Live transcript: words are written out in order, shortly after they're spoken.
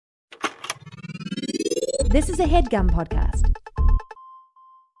This is a HeadGum podcast.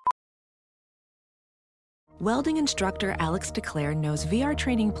 Welding instructor Alex DeClaire knows VR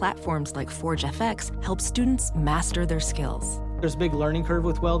training platforms like Forge FX help students master their skills. There's a big learning curve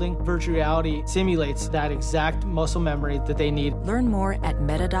with welding. Virtual reality simulates that exact muscle memory that they need. Learn more at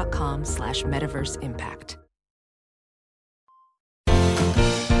meta.com/metaverseimpact.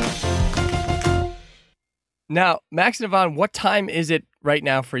 Now, Max and Yvonne, what time is it right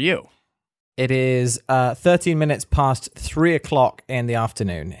now for you? It is 13 minutes past 3 o'clock in the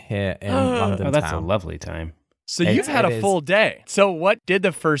afternoon here in London. Oh, that's town. a lovely time. So you've had a full day. So what did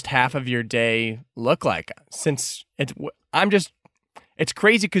the first half of your day look like? Since it's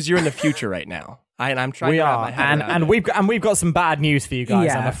crazy because you're in the future right now. I'm trying. We to wrap are, my head around and it. we've got some bad news for you guys.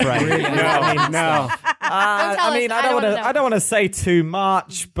 Yeah. I'm afraid. No. I don't want to say too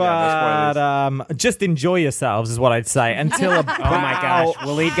much, but just enjoy yourselves is what I'd say until about. Oh my gosh,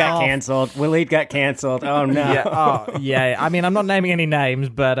 Waleed got canceled. Oh no. Yeah. I mean, I'm not naming any names,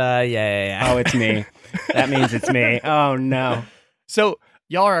 but yeah. Oh, it's me. That means it's me. Oh no. So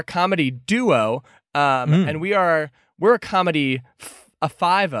y'all are a comedy duo, and we're a comedy a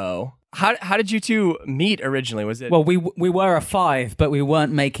 5-0. How did you two meet originally? Was it? Well, we were a 5, but we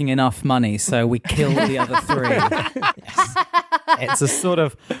weren't making enough money, so we killed the other 3. Yes. It's a sort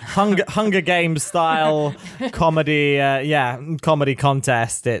of Hunger Games style comedy, comedy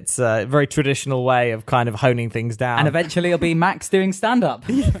contest. It's a very traditional way of kind of honing things down. And eventually it'll be Max doing stand-up.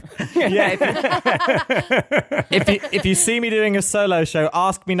 If you see me doing a solo show,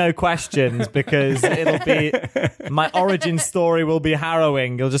 ask me no questions because it'll be my origin story will be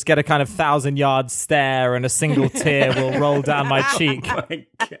harrowing. You'll just get a kind of 1,000-yard stare and a single tear will roll down my cheek. Oh my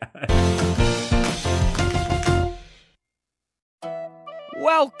God.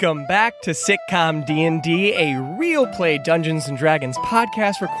 Welcome back to Sitcom D&D, a real play Dungeons & Dragons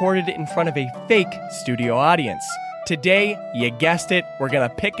podcast recorded in front of a fake studio audience. Today, you guessed it, we're going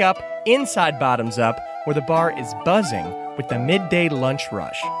to pick up Inside Bottoms Up, where the bar is buzzing with the midday lunch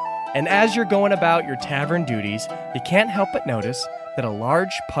rush. And as you're going about your tavern duties, you can't help but notice that a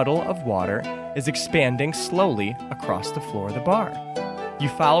large puddle of water is expanding slowly across the floor of the bar. You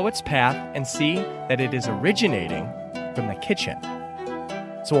follow its path and see that it is originating from the kitchen.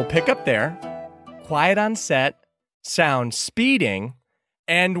 So we'll pick up there, quiet on set, sound speeding,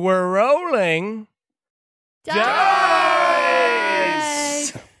 and we're rolling dice!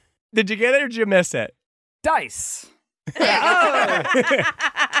 Did you get it or did you miss it? Dice!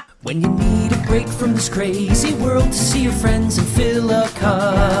 When you need a break from this crazy world to see your friends and fill a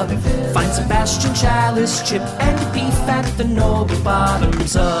cup, find Sebastian, Chalice, Chip, and Beef at the Noble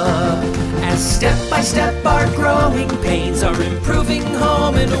Bottoms Up. As step by step our growing pains are improving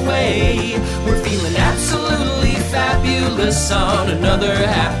home and away, we're feeling absolutely fabulous on another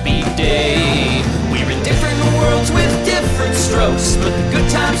happy day. We're in different worlds with different strokes, but the good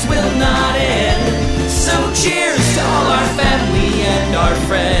times will not end. So cheers to all our family and our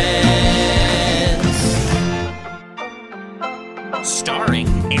friends. Starring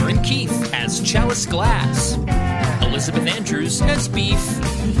Aaron Keefe as Chalice Glass, Elizabeth Andrews as Beef,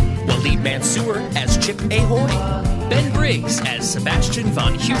 Waleed Mansour as Chip Ahoy, Ben Briggs as Sebastian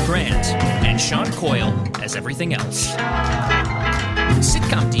von Hugh Grant, and Sean Coyle as everything else.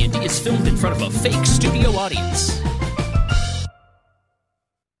 Sitcom D&D is filmed in front of a fake studio audience.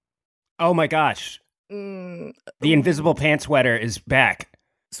 Oh my gosh. The invisible pants sweater is back.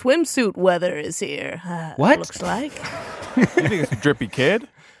 Swimsuit weather is here. What? Looks like. You think it's a drippy kid?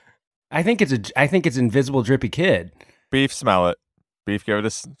 I think it's invisible drippy kid. Beef, smell it. Beef, give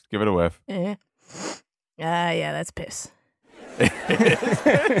it a whiff. Yeah, that's piss. It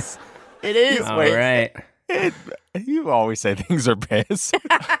is. All right. You always say things are piss.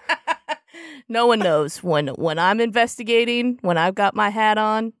 No one knows. When I'm investigating, when I've got my hat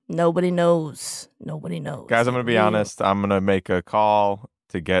on, nobody knows. Nobody knows. Guys, I'm going to be honest. I'm going to make a call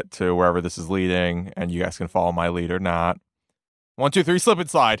to get to wherever this is leading, and you guys can follow my lead or not. 1, 2, 3, slip and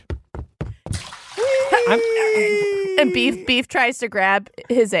slide. And Beef tries to grab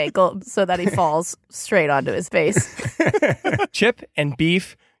his ankle so that he falls straight onto his face. Chip and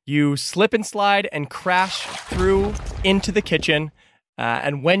Beef, you slip and slide and crash through into the kitchen.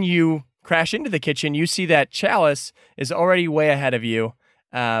 And when you crash into the kitchen, you see that Chalice is already way ahead of you.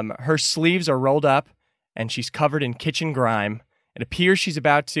 Her sleeves are rolled up, and she's covered in kitchen grime. It appears she's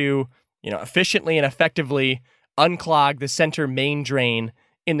about to, efficiently and effectively unclog the center main drain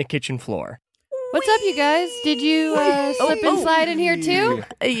in the kitchen floor. What's up, you guys? Did you slip and slide in here too?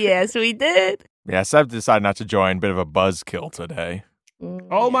 Yes, we did. Yes, I've decided not to join. Bit of a buzzkill today.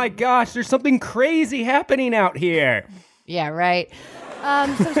 Oh my gosh, there's something crazy happening out here. Yeah, right.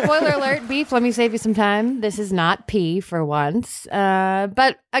 So spoiler alert, Beef, let me save you some time. This is not pee for once.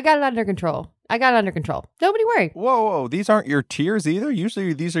 But I got it under control. Nobody worry. Whoa, these aren't your tears either?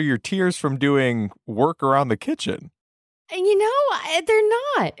 Usually these are your tears from doing work around the kitchen. And they're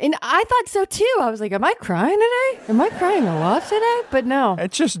not. And I thought so too. I was like, am I crying today? Am I crying a lot today? But no.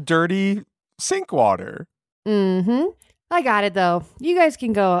 It's just dirty sink water. Mm-hmm. I got it though. You guys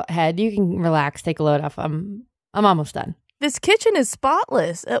can go ahead. You can relax, take a load off. I'm almost done. This kitchen is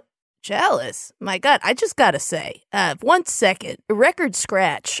spotless. Jealous. My God, I just gotta say, 1 second, record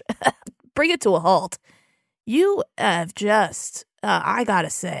scratch. Bring it to a halt. You have just, I gotta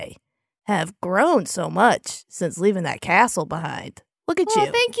say, have grown so much since leaving that castle behind. Look at you.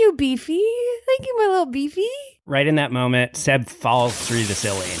 Thank you, Beefy. Thank you, my little Beefy. Right in that moment, Seb falls through the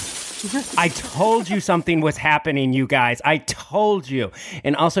ceiling. I told you something was happening, you guys. I told you.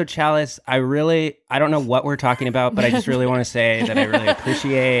 And also, Chalice, I don't know what we're talking about, but I just really want to say that I really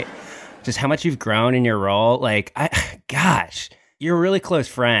appreciate just how much you've grown in your role. Like, gosh, you're a really close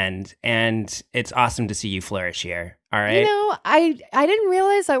friend, and it's awesome to see you flourish here. All right? I didn't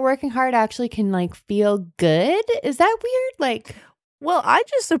realize that working hard actually can, feel good. Is that weird? Well, I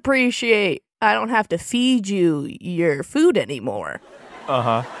just appreciate I don't have to feed you your food anymore.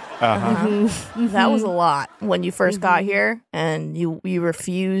 Uh-huh. That was a lot when you first got here, and you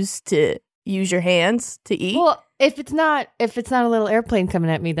refused to use your hands to eat. Well, if it's not a little airplane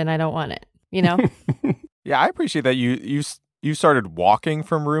coming at me, then I don't want it. Yeah, I appreciate that you started walking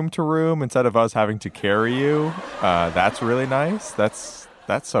from room to room instead of us having to carry you. That's really nice. That's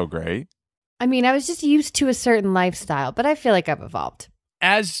so great. I mean, I was just used to a certain lifestyle, but I feel like I've evolved.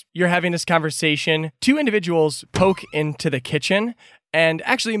 As you're having this conversation, two individuals poke into the kitchen. And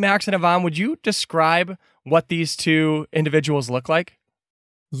actually, Max and Yvonne, would you describe what these two individuals look like?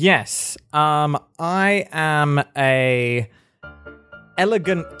 Yes. I am a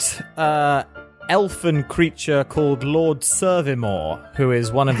elegant elfin creature called Lord Servemore, who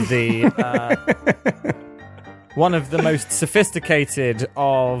is one of the most sophisticated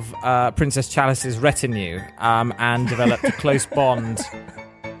of Princess Chalice's retinue, and developed a close bond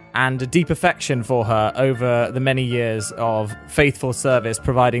and a deep affection for her over the many years of faithful service,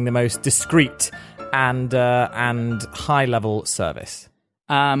 providing the most discreet and high-level service.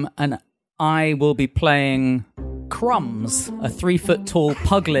 And I will be playing Crumbs, a 3-foot-tall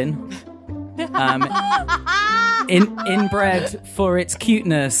puglin, inbred for its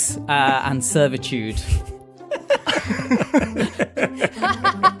cuteness and servitude.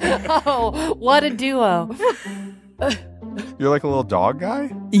 Oh, what a duo. You're like a little dog guy?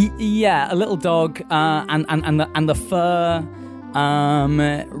 Yeah, a little dog, and the fur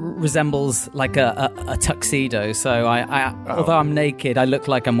resembles like a tuxedo. So although I'm naked, I look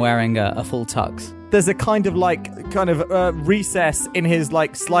like I'm wearing a full tux. There's a kind of recess in his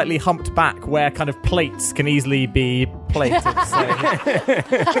slightly humped back where kind of plates can easily be plated. So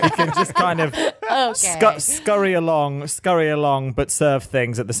he can just kind of scurry along, but serve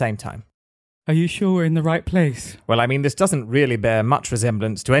things at the same time. Are you sure we're in the right place? Well, I mean, this doesn't really bear much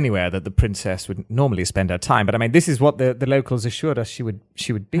resemblance to anywhere that the princess would normally spend her time. But I mean, this is what the locals assured us she would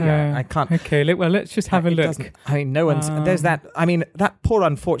be. I can't. Okay, well, let's just have a look. I mean, no one's. There's that. I mean, that poor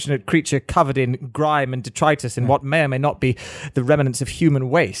unfortunate creature covered in grime and detritus and what may or may not be the remnants of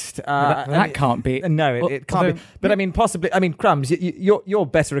human waste. That can't be. No, it can't be. But I mean, possibly. I mean, Crumbs, you're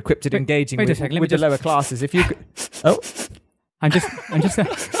better equipped at engaging with the lower classes. If you could. Oh, I'm just.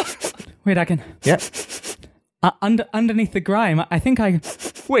 Wait, I can. Yeah. Underneath the grime, I think I.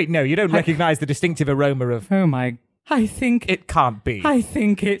 Wait, no, you don't recognise the distinctive aroma of. Oh my! I think it can't be. I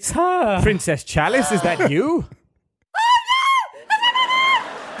think it's her. Princess Chalice, is that you?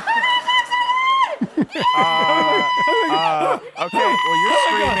 Okay,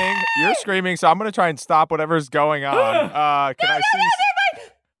 well, you're screaming, so I'm going to try and stop whatever's going on. Can I see?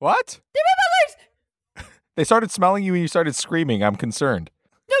 What? They're my butlers! They started smelling you and you started screaming. I'm concerned.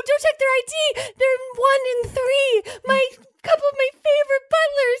 No, don't check their ID. They're 1 in 3. Couple of my favorite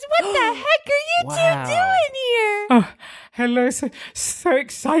butlers. What the heck are you two doing here? Oh, hello. So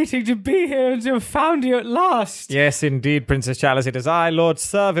exciting to be here and to have found you at last. Yes, indeed, Princess Chalice. It is I, Lord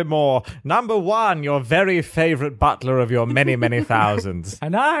Servemore, number 1, your very favourite butler of your many, many thousands.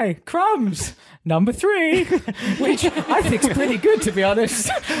 And I, Crumbs, number 3, which I think's pretty good, to be honest.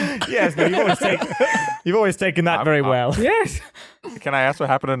 Yes, no, you've always taken that very well. Yes. Can I ask what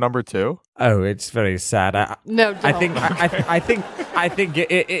happened to number 2? Oh, it's very sad. No, don't. I think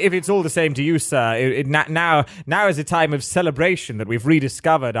if it's all the same to you, sir, now is a time of celebration that we've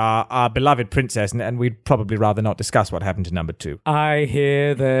rediscovered our beloved princess, and we'd probably rather not discuss what happened to number 2. I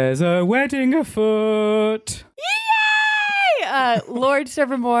hear there's a wedding afoot. Yay! Lord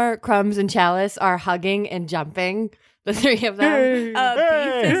Servemore, Crumbs, and Chalice are hugging and jumping. The three of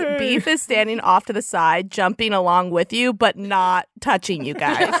them. Beef is standing off to the side, jumping along with you, but not touching you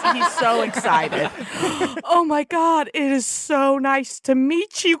guys. He's so excited. Oh my God, it is so nice to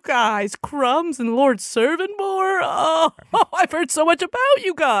meet you guys. Crumbs and Lord Servemore. Oh, I've heard so much about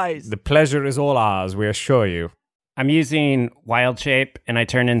you guys. The pleasure is all ours, we assure you. I'm using wild shape, and I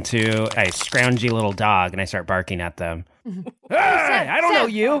turn into a scroungy little dog, and I start barking at them. Hey, I don't know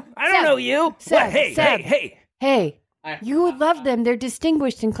you. I don't know you. What? Hey. You would love them. They're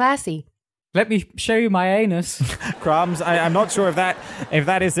distinguished and classy. Let me show you my anus. Crumbs, I'm not sure if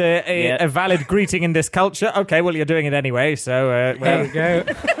that is a valid greeting in this culture. Okay, well, you're doing it anyway, so... There we go.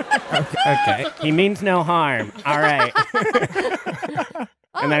 Okay. He means no harm. All right.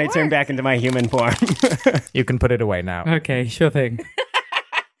 And then I turn back into my human form. You can put it away now. Okay, sure thing.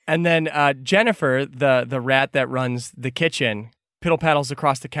 And then Jennifer, the rat that runs the kitchen, piddle paddles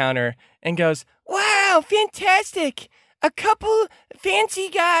across the counter and goes, "Wow, fantastic! A couple fancy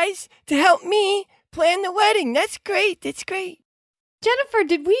guys to help me plan the wedding. That's great. That's great." Jennifer,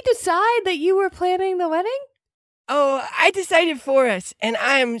 did we decide that you were planning the wedding? Oh, I decided for us, and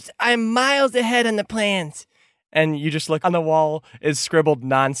I'm miles ahead on the plans. And you just look on the wall is scribbled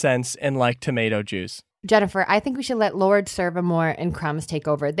nonsense in like tomato juice. Jennifer, I think we should let Lord Servemore and Crumbs take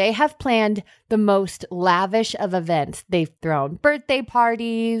over. They have planned the most lavish of events. They've thrown birthday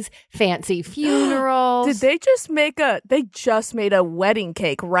parties, fancy funerals. Did they just made a wedding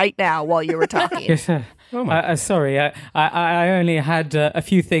cake right now while you were talking? Yes, sir. Sorry, I only had a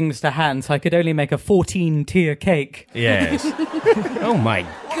few things to hand, so I could only make a 14-tier cake. Yes. Oh my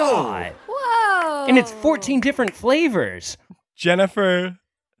God. Whoa. And it's 14 different flavors. Jennifer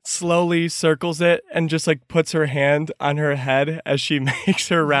slowly circles it and just like puts her hand on her head as she makes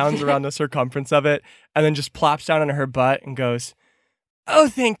her rounds around the circumference of it, and then just plops down on her butt and goes, "Oh,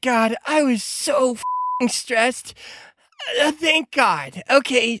 thank God. I was so stressed. Thank God.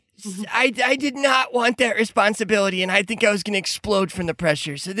 Okay, I did not want that responsibility, and I think I was going to explode from the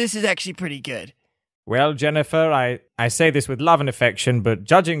pressure, so this is actually pretty good." Well, Jennifer, I say this with love and affection, but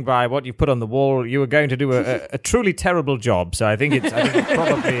judging by what you put on the wall, you were going to do a truly terrible job. So I think it's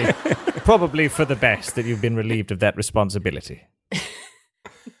probably for the best that you've been relieved of that responsibility.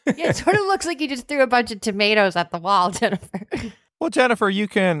 Yeah, it sort of looks like you just threw a bunch of tomatoes at the wall, Jennifer. Well, Jennifer, you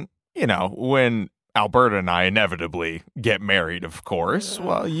can, when Alberta and I inevitably get married, of course,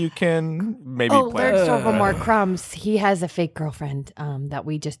 well, you can maybe Lord plan. Servemore Crumbs, he has a fake girlfriend that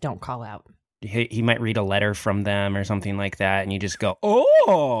we just don't call out. He might read a letter from them or something like that, and you just go,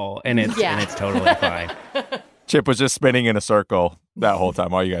 "Oh," and it's totally fine. Chip was just spinning in a circle that whole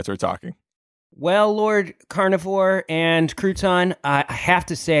time while you guys were talking. Well, Lord Carnivore and Crouton, I have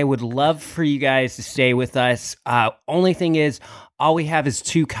to say I would love for you guys to stay with us. Only thing is, all we have is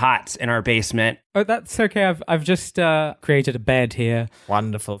 2 cots in our basement. Oh, that's okay. I've just created a bed here.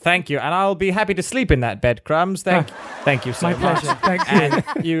 Wonderful. Thank you. And I'll be happy to sleep in that bed, Crumbs. Thank you so my much. Pleasure. Thank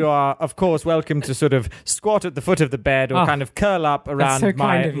you. And you are, of course, welcome to sort of squat at the foot of the bed or kind of curl up around so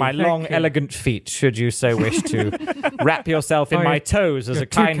my long, elegant feet, should you so wish to wrap yourself in my toes as a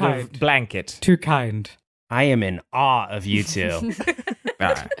kind of blanket. Too kind. I am in awe of you two.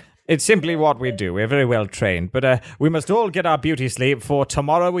 It's simply what we do. We're very well trained. But we must all get our beauty sleep, for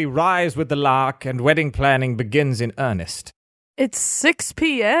tomorrow we rise with the lark and wedding planning begins in earnest. It's 6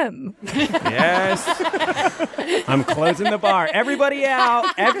 p.m. Yes. I'm closing the bar. Everybody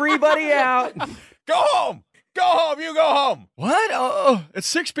out. Everybody out. Go home. Go home. You go home. What? Oh, it's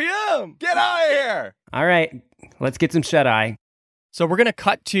 6 p.m. Get out of here. All right. Let's get some shut-eye. So we're going to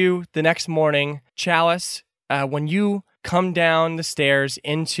cut to the next morning. Chalice, when you come down the stairs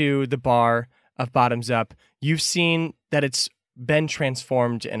into the bar of Bottoms Up, you've seen that it's been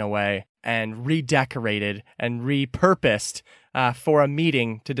transformed in a way and redecorated and repurposed for a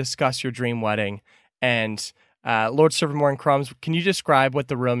meeting to discuss your dream wedding. And Lord Servemore and Crumbs, can you describe what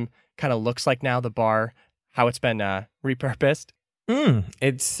the room kind of looks like now, the bar, how it's been repurposed?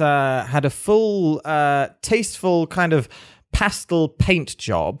 It's had a full, tasteful kind of pastel paint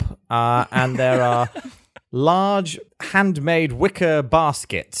job, and there are large handmade wicker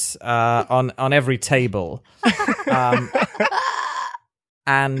baskets on every table,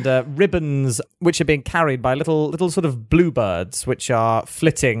 and ribbons which are being carried by little sort of bluebirds which are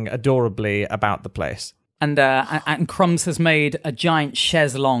flitting adorably about the place. And Crumbs has made a giant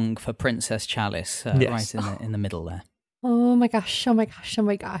chaise longue for Princess Chalice right in the middle there. Oh my gosh, oh my gosh, oh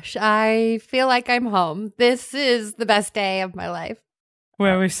my gosh. I feel like I'm home. This is the best day of my life.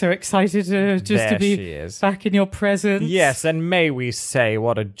 Well, we're so excited to be she is. back in your presence. Yes, and may we say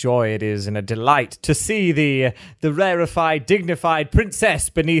what a joy it is and a delight to see the rarefied, dignified princess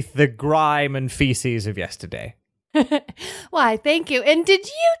beneath the grime and feces of yesterday. Why, thank you. And did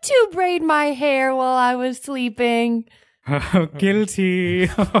you two braid my hair while I was sleeping? Oh, guilty.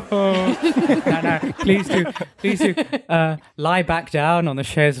 No, please do. Lie back down on the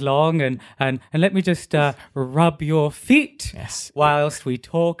chaise longue and let me just rub your feet whilst we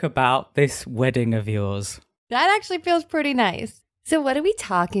talk about this wedding of yours. That actually feels pretty nice. So what are we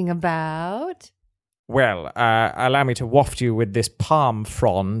talking about? Well, allow me to waft you with this palm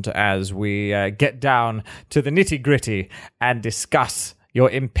frond as we get down to the nitty-gritty and discuss your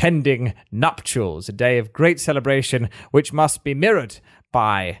impending nuptials, a day of great celebration which must be mirrored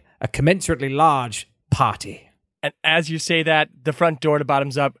by a commensurately large party. And as you say that, the front door to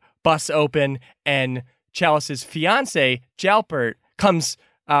Bottoms Up busts open, and Chalice's fiance, Jalpert, comes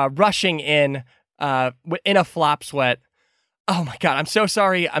rushing in a flop sweat. Oh my God, I'm so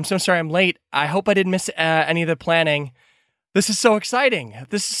sorry. I'm late. I hope I didn't miss any of the planning. This is so exciting.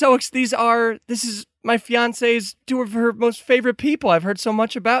 This is my fiance's two of her most favorite people. I've heard so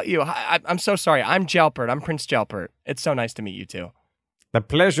much about you. I'm so sorry. I'm Jalpert. I'm Prince Jalpert. It's so nice to meet you two. The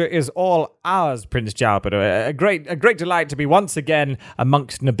pleasure is all ours, Prince Jalpert. A great delight to be once again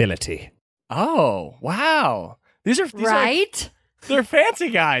amongst nobility. Oh, wow. These are they're fancy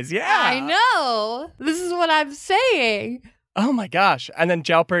guys. Yeah. I know. This is what I'm saying. Oh my gosh. And then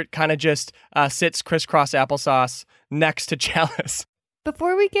Jalpert kind of just sits crisscross applesauce next to Chalice.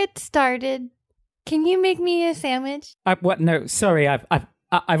 Before we get started, can you make me a sandwich? What? No, sorry. I've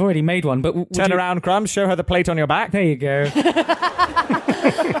already made one. But turn around, Crumbs. Show her the plate on your back. There you go.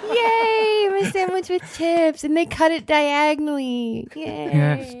 Yay! My sandwich with chips, and they cut it diagonally. Yay!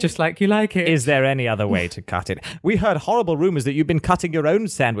 Yeah, just like you like it. Is there any other way to cut it? We heard horrible rumors that you've been cutting your own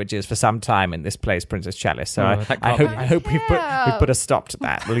sandwiches for some time in this place, Princess Chalice. So I hope we put a stop to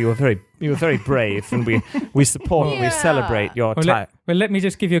that. Well, you were very brave, and we support and we celebrate your time. Well, let me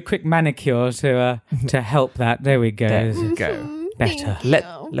just give you a quick manicure to help that. There we go. There we go. Better.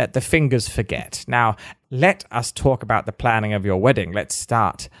 Let the fingers forget. Now, let us talk about the planning of your wedding. Let's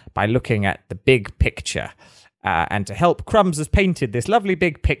start by looking at the big picture. And to help, Crumbs has painted this lovely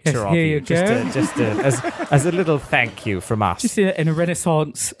big picture of you. As a little thank you from us. Just in a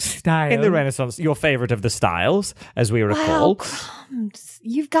Renaissance style. In the Renaissance, your favorite of the styles, as we recall. Wow, Crumbs,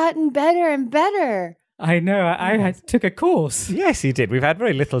 you've gotten better and better. I know. I took a course. Yes, he did. We've had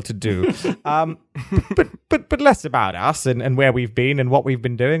very little to do. But less about us and where we've been and what we've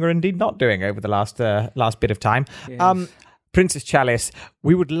been doing or indeed not doing over the last bit of time. Yes. Princess Chalice,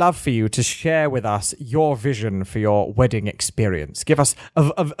 we would love for you to share with us your vision for your wedding experience. Give us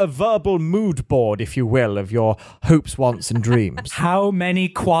a verbal mood board, if you will, of your hopes, wants, and dreams. How many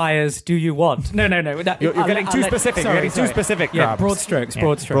choirs do you want? No. You're getting too specific. You're getting too specific, Yeah, broad strokes.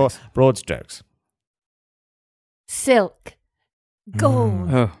 Broad strokes. Silk,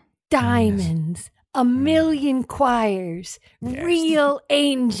 gold, diamonds, a million choirs, real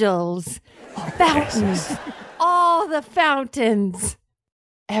angels, fountains, all the fountains.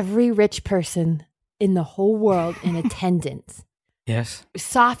 Every rich person in the whole world in attendance. Yes.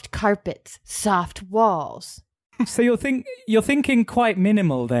 Soft carpets, soft walls. So you're thinking quite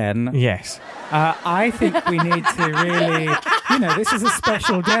minimal then? Yes. I think we need to really, this is a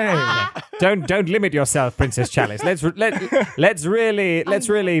special day. Don't limit yourself, Princess Chalice. Let's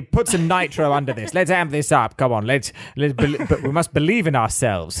really put some nitro under this. Let's amp this up. Come on, but we must believe in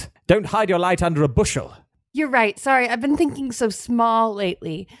ourselves. Don't hide your light under a bushel. You're right. Sorry, I've been thinking so small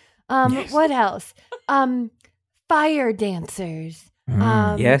lately. What else? Fire dancers.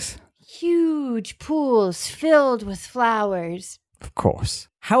 Yes. Huge pools filled with flowers. Of course.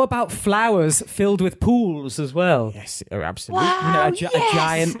 How about flowers filled with pools as well? Yes, absolutely. Wow,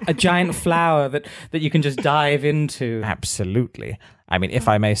 a giant flower that you can just dive into. Absolutely. I mean, if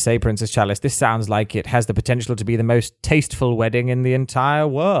I may say, Princess Chalice, this sounds like it has the potential to be the most tasteful wedding in the entire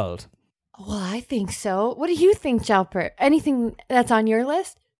world. Well, I think so. What do you think, Jalpert? Anything that's on your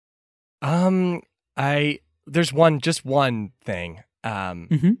list? There's one thing.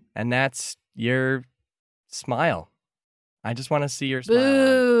 And that's your smile. I just want to see your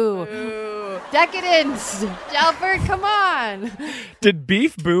smile. Boo! Decadence! Jalpert, come on! Did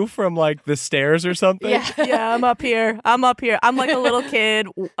Beef boo from the stairs or something? Yeah, I'm up here. I'm like a little kid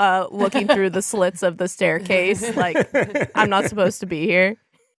looking through the slits of the staircase. Like, I'm not supposed to be here.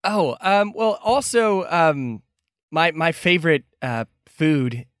 Oh, well, also, my favorite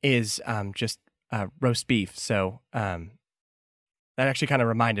food is just roast beef. So, that actually kind of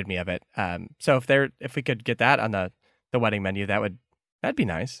reminded me of it. So if we could get that on the wedding menu, that would That'd be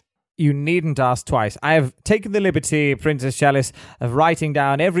nice. You needn't ask twice. I have taken the liberty, Princess Chalice, of writing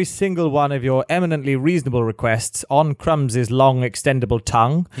down every single one of your eminently reasonable requests on Crumbs' long extendable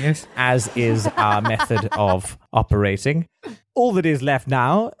tongue, Yes. as is our method of operating. All that is left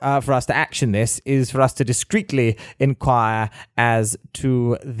now for us to action this is for us to discreetly inquire as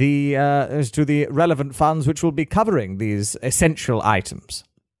to the relevant funds which will be covering these essential items.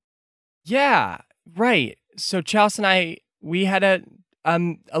 Yeah, right. So Chalice and I, we had a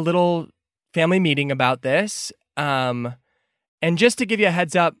little family meeting about this. And just to give you a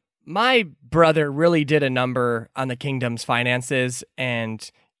heads up, my brother really did a number on the kingdom's finances,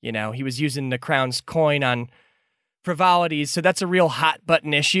 and, he was using the crown's coin on frivolities, so that's a real hot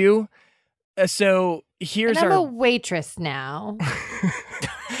button issue. So here's and I'm our... a waitress now.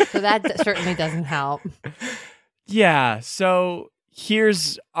 So that certainly doesn't help. Yeah, so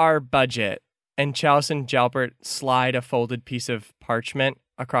here's our budget. And Chalice and Jalbert slide a folded piece of parchment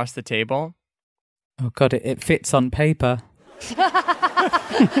across the table. Oh, God, it fits on paper.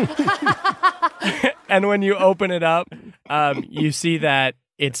 And when you open it up, you see that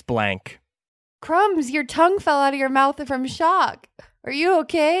it's blank. Crumbs, your tongue fell out of your mouth from shock. Are you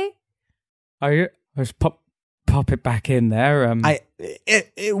okay? Just pop it back in there.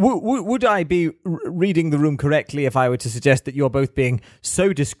 Would I be reading the room correctly if I were to suggest that you're both being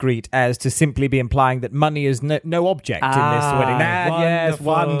so discreet as to simply be implying that money is no object in this wedding? Yes,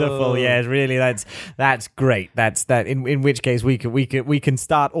 wonderful. Yes, really, that's great. That's that. In which case we can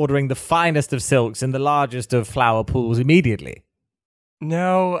start ordering the finest of silks and the largest of flower pools immediately.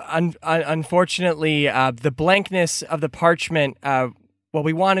 No, unfortunately, the blankness of the parchment. Well,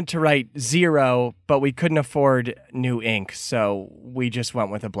 we wanted to write 0, but we couldn't afford new ink, so we just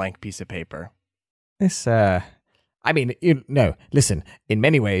went with a blank piece of paper. Listen, in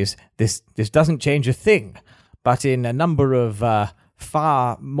many ways, this doesn't change a thing, but in a number of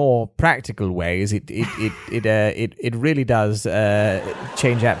far more practical ways, it really does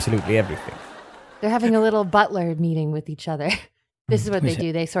change absolutely everything. They're having a little butler meeting with each other. This is what they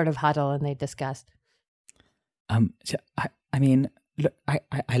do. They sort of huddle and they discuss. Look,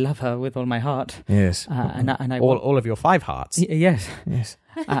 I love her with all my heart. Yes, and I all of your 5 hearts. Yes.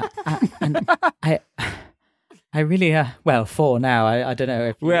 And I really 4 now. I don't know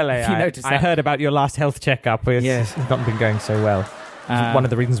if you noticed that. I heard about your last health checkup. It's not been going so well. One of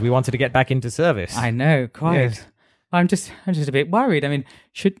the reasons we wanted to get back into service. I know, quite. Yes. I'm just a bit worried. I mean,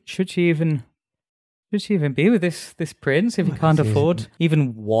 should she even be with this prince if he can't afford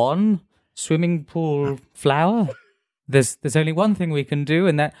even one swimming pool flower? There's only one thing we can do,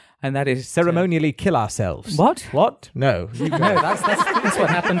 and that is ceremonially kill ourselves. What? No, no. That's what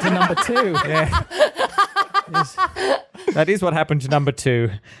happened to number 2. Yeah. Yes. That is what happened to number 2.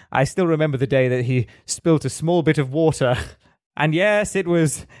 I still remember the day that he spilt a small bit of water, and yes, it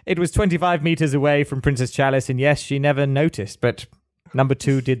was 25 meters away from Princess Chalice, and yes, she never noticed. But number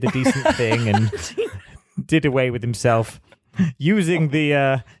 2 did the decent thing and did away with himself. Using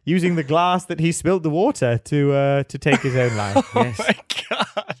the glass that he spilled the water to take his own life. Yes. Oh my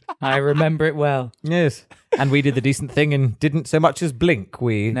God! I remember it well. Yes, and we did the decent thing and didn't so much as blink.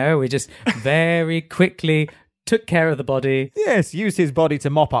 We just very quickly took care of the body. Yes, used his body to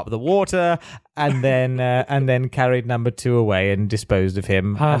mop up the water, and then carried number 2 away and disposed of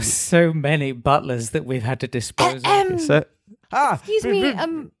him. So many butlers that we've had to dispose of. Excuse me,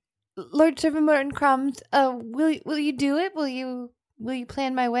 Lord Servemore and Crumbs, will you do it? Will you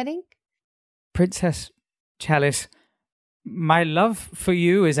plan my wedding? Princess Chalice, my love for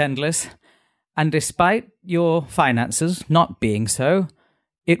you is endless, and despite your finances not being so,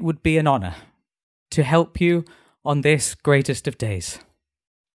 it would be an honor to help you on this greatest of days.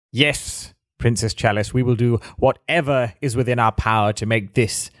 Yes, Princess Chalice, we will do whatever is within our power to make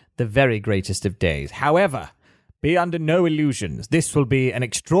this the very greatest of days. However, be under no illusions. This will be an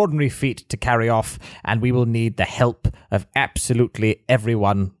extraordinary feat to carry off, and we will need the help of absolutely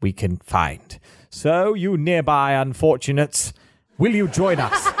everyone we can find. So, you nearby unfortunates, will you join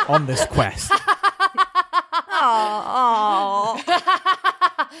us on this quest?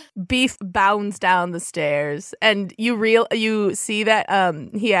 Beef bounds down the stairs, and you see that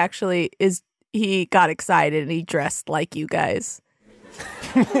he got excited and he dressed like you guys.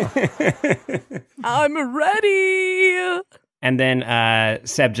 I'm ready. And then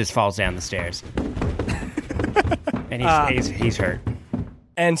Seb just falls down the stairs, and he's hurt.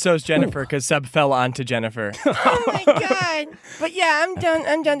 And so is Jennifer, because Seb fell onto Jennifer. Oh my God! But yeah, I'm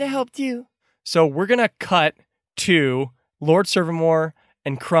done to help you. So we're gonna cut to Lord Servemore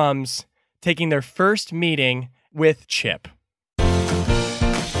and Crumbs taking their first meeting with Chip.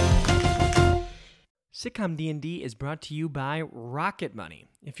 Sitcom D&D is brought to you by Rocket Money.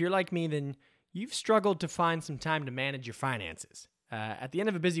 If you're like me, then you've struggled to find some time to manage your finances. At the end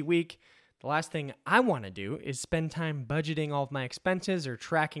of a busy week, the last thing I want to do is spend time budgeting all of my expenses or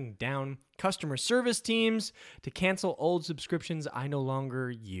tracking down customer service teams to cancel old subscriptions I no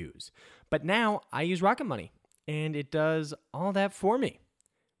longer use. But now I use Rocket Money, and it does all that for me.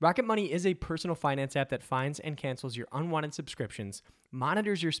 Rocket Money is a personal finance app that finds and cancels your unwanted subscriptions,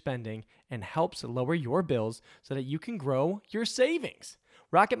 monitors your spending, and helps lower your bills so that you can grow your savings.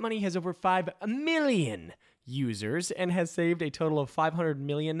 Rocket Money has over 5 million users and has saved a total of $500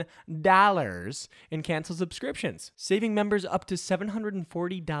 million in canceled subscriptions, saving members up to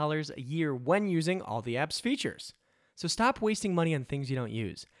 $740 a year when using all the app's features. So stop wasting money on things you don't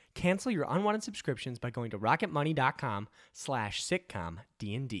use. Cancel your unwanted subscriptions by going to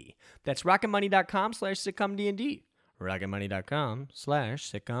rocketmoney.com/sitcomdnd. That's rocketmoney.com/sitcomdnd.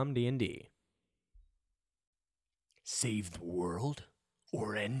 rocketmoney.com/sitcomdnd. Save the world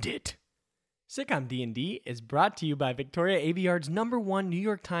or end it. Sitcom D&D is brought to you by Victoria Aveyard's #1 New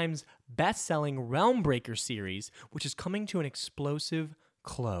York Times best-selling Realm Breaker series, which is coming to an explosive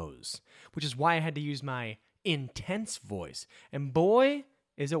close, which is why I had to use my intense voice. And boy,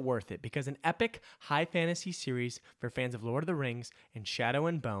 is it worth it, because an epic high fantasy series for fans of Lord of the Rings and Shadow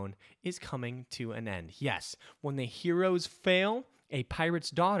and Bone is coming to an end. Yes, when the heroes fail, a pirate's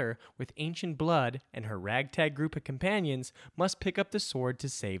daughter with ancient blood and her ragtag group of companions must pick up the sword to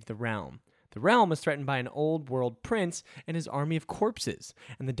save the realm. The realm is threatened by an old world prince and his army of corpses,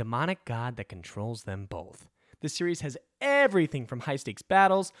 and the demonic god that controls them both. This series has everything from high-stakes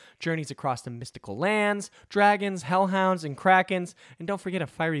battles, journeys across the mystical lands, dragons, hellhounds, and krakens, and don't forget a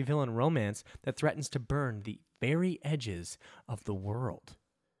fiery villain romance that threatens to burn the very edges of the world.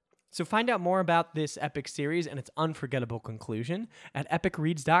 So find out more about this epic series and its unforgettable conclusion at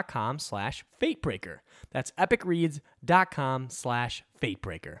epicreads.com/fatebreaker. That's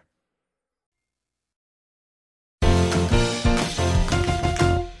epicreads.com/fatebreaker.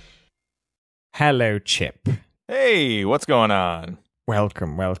 Hello, Chip. Hey, what's going on?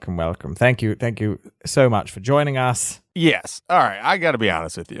 Welcome. Thank you so much for joining us. Yes. All right, I got to be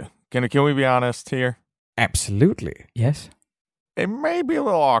honest with you. Can we be honest here? Absolutely. Yes. It may be a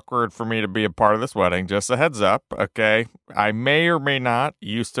little awkward for me to be a part of this wedding, just a heads up, okay? I may or may not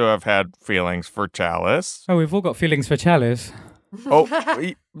used to have had feelings for Chalice. Oh, we've all got feelings for Chalice. Oh,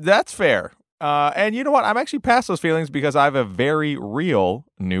 that's fair. And you know what? I'm actually past those feelings because I have a very real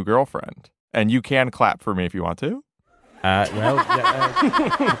new girlfriend. And you can clap for me if you want to.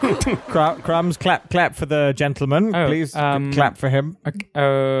 Crumbs, clap for the gentleman. Please clap for him.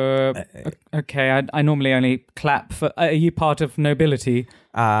 Okay, I normally only clap for... Are you part of nobility?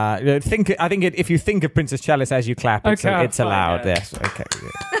 I think if you think of Princess Chalice as you clap, it's allowed. Yeah. Yes. Okay.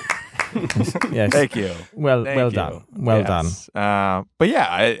 Yes. Thank you. Well done. Well done. But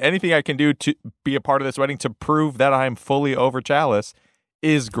yeah, anything I can do to be a part of this wedding to prove that I'm fully over Chalice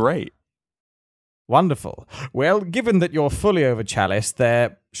is great. Wonderful. Well, given that you're fully over Chalice,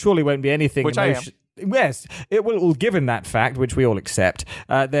 there surely won't be anything... Which I am. Yes, it will. Given that fact, which we all accept,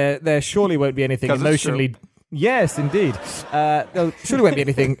 there surely won't be anything emotionally... Yes, indeed. There surely won't be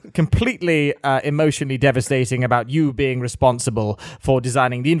anything completely emotionally devastating about you being responsible for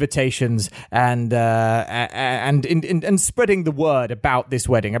designing the invitations and spreading the word about this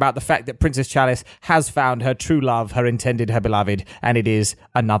wedding, about the fact that Princess Chalice has found her true love, her beloved, and it is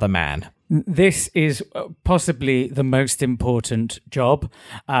another man. This is possibly the most important job,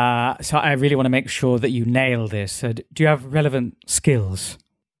 so I really want to make sure that you nail this. Do you have relevant skills?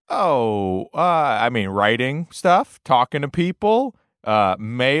 Oh, I mean, writing stuff, talking to people,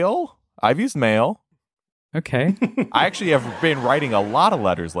 mail. I've used mail. Okay. I actually have been writing a lot of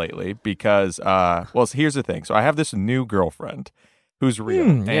letters lately because, here's the thing. So I have this new girlfriend who's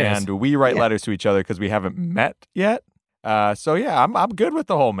real, and we write letters to each other because we haven't met yet. I'm good with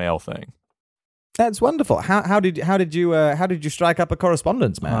the whole mail thing. That's wonderful. How did you strike up a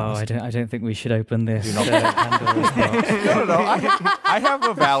correspondence, man? Oh, I don't think we should open this. No. I have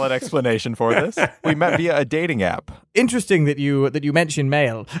a valid explanation for this. We met via a dating app. Interesting that you mentioned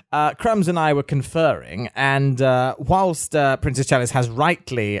mail. Crumbs and I were conferring, and whilst Princess Chalice has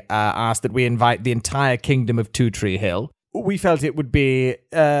rightly asked that we invite the entire kingdom of Two Tree Hill, we felt it would be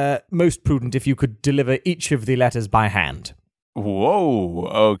most prudent if you could deliver each of the letters by hand. Whoa,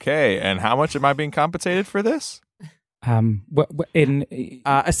 okay. And how much am I being compensated for this? In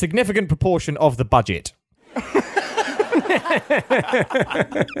a significant proportion of the budget.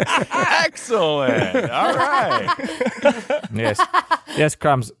 Excellent. All right. Yes,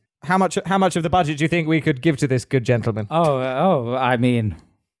 Crumbs. How much of the budget do you think we could give to this good gentleman? I mean,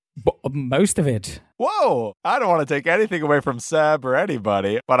 Most of it. Whoa! I don't want to take anything away from Seb or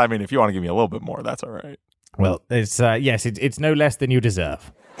anybody, but I mean, if you want to give me a little bit more, that's all right. Well, it's yes, it's no less than you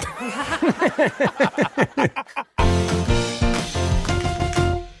deserve.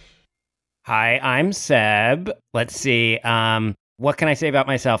 Hi, I'm Seb. Let's see. What can I say about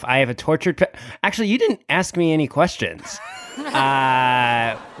myself? I have a tortured... Actually, you didn't ask me any questions. What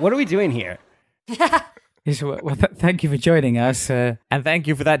are we doing here? Thank you for joining us. And thank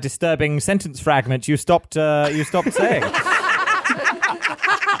you for that disturbing sentence fragment you stopped saying.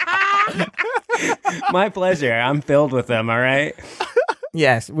 My pleasure. I'm filled with them, all right?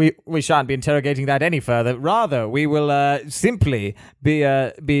 Yes, we shan't be interrogating that any further. Rather, we will simply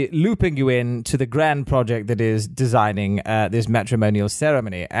be looping you in to the grand project that is designing this matrimonial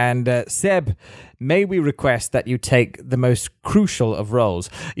ceremony. And Seb, may we request that you take the most crucial of roles?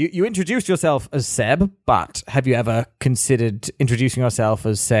 You introduced yourself as Seb, but have you ever considered introducing yourself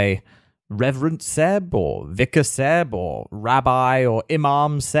as, say, Reverend Seb, or Vicar Seb, or Rabbi, or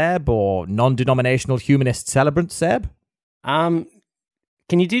Imam Seb, or non-denominational humanist celebrant Seb?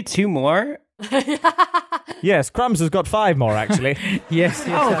 Can you do 2 more? Yes, Crumbs has got 5 more, actually. Yes,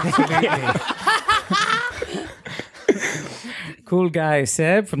 absolutely. Cool guy,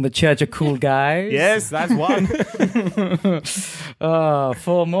 Seb, from the Church of Cool Guys. Yes, that's one.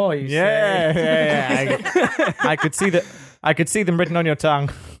 4 more, you say? Yeah. I could see them written on your tongue.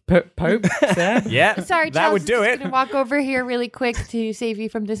 Pope, Seb? Yeah, Sorry, Charles, that would do I'm it. just gonna walk over here really quick to save you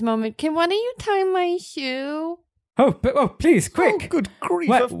from this moment. Can one of you tie my shoe? Oh, please, quick. Oh, good grief,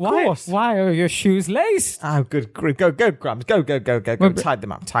 Why, of course. Why are your shoes laced? Oh, good grief. Go, Crumbs. Go. Well, tie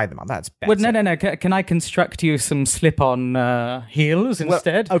them up. That's better. Well, no. Can I construct you some slip-on heels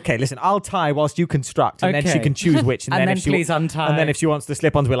instead? Well, okay, listen, I'll tie whilst you construct, and then she Okay. can choose which. And then please untie. And then if she wants the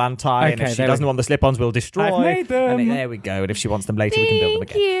slip-ons, we'll untie. And Okay, if she there doesn't we go. want the slip-ons, we'll destroy. I've made them. And there we go. And if she wants them later, we can build them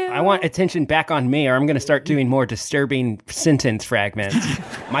Thank again. you. I want attention back on me, or I'm going to start doing more disturbing sentence fragments.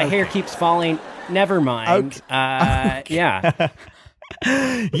 My hair keeps falling. Never mind. Yeah.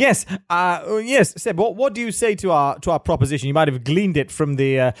 Yes, Seb. What do you say to our proposition? You might have gleaned it from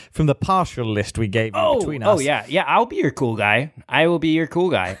the partial list we gave you between us. Oh, yeah. I'll be your cool guy. I will be your cool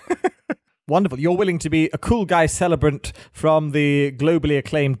guy. Wonderful. You're willing to be a cool guy celebrant from the globally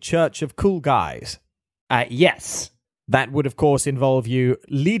acclaimed Church of Cool Guys. Yes. That would, of course, involve you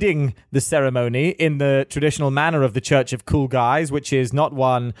leading the ceremony in the traditional manner of the Church of Cool Guys, which is not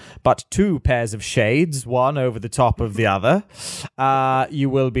one, but 2 pairs of shades, one over the top of the other. You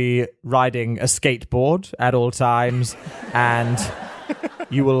will be riding a skateboard at all times, and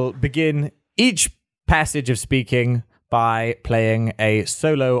you will begin each passage of speaking by playing a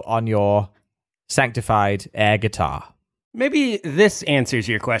solo on your sanctified air guitar. Maybe this answers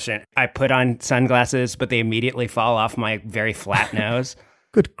your question. I put on sunglasses, but they immediately fall off my very flat nose.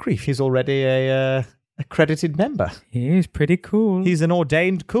 Good grief, he's already a accredited member. He's pretty cool. He's an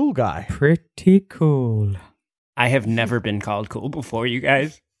ordained cool guy. Pretty cool. I have never been called cool before, you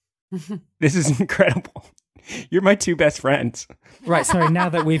guys. This is incredible. You're my 2 best friends. Right, sorry, now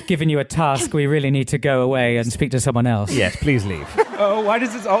that we've given you a task, we really need to go away and speak to someone else. Yes, please leave. Oh, why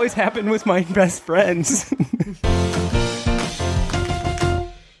does this always happen with my best friends?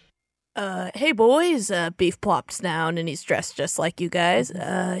 Hey boys, Beef plops down and he's dressed just like you guys.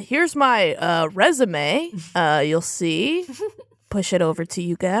 Here's my resume. You'll see. Push it over to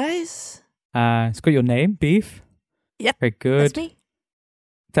you guys. It's got your name, Beef. Yep. Very good. That's me.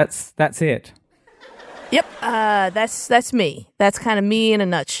 That's it. Yep. That's me. That's kind of me in a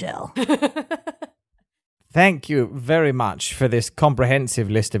nutshell. Thank you very much for this comprehensive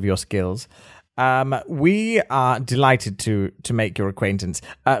list of your skills. We are delighted to make your acquaintance.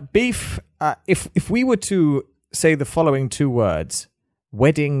 Beef, if we were to say the following 2 words,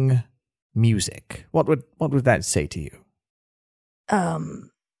 wedding music, what would that say to you?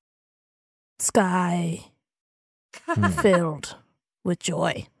 Sky filled with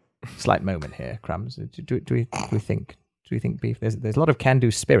joy. Slight moment here, Crumbs. Do we think Beef? There's a lot of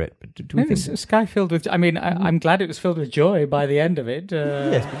can-do spirit, but do we think sky filled with? I mean, I'm glad it was filled with joy by the end of it.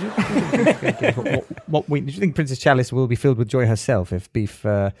 Yes, but do you think Princess Chalice will be filled with joy herself if Beef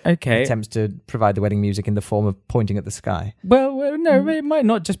attempts to provide the wedding music in the form of pointing at the sky? Well, no, it might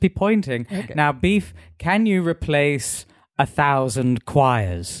not just be pointing. Okay. Now, Beef, can you replace 1,000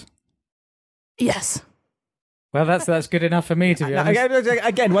 choirs? Yes. Well, that's good enough for me, to be honest.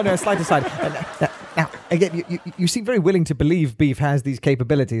 Again, one slight aside. Now, again, you seem very willing to believe Beef has these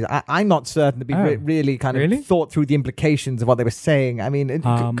capabilities. I'm not certain that Beef really kind of thought through the implications of what they were saying. I mean,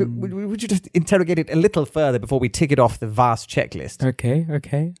 would you just interrogate it a little further before we tick it off the vast checklist?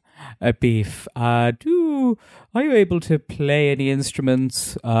 Okay. Beef, are you able to play any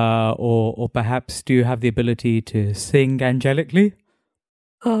instruments, or perhaps do you have the ability to sing angelically?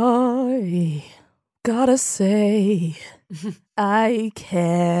 I gotta say, I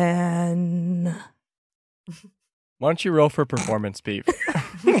can. Why don't you roll for performance, Beef?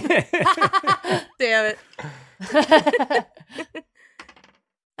 Damn it.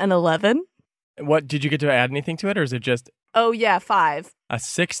 An 11? What did you get to add anything to it, or is it just Oh yeah, 5. a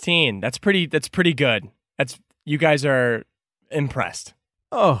 16? That's pretty good. You guys are impressed.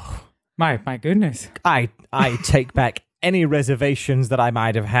 Oh, My goodness. I take back any reservations that I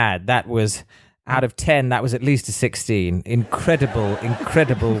might have had. That was, out of 10, that was at least a 16. Incredible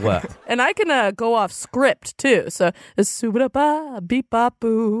work. And I can go off script too. So, ba beep ba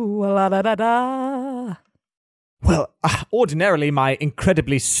boo la da da da. Well, ordinarily my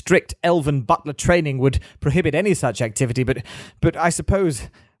incredibly strict elven butler training would prohibit any such activity, but I suppose,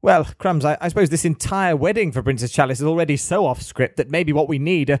 well, Crumbs, I suppose this entire wedding for Princess Chalice is already so off script that maybe what we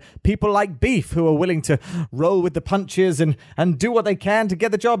need are people like Beef who are willing to roll with the punches and do what they can to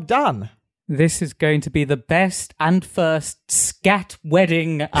get the job done. This is going to be the best and first scat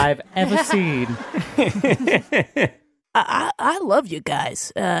wedding I've ever seen. I love you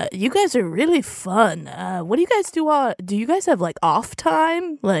guys. You guys are really fun. What do you guys do? Do you guys have like off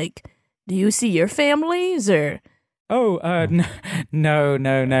time? Like, do you see your families or? Oh,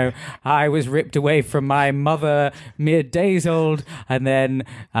 no. I was ripped away from my mother mere days old and then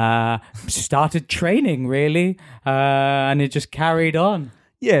started training, really. And it just carried on.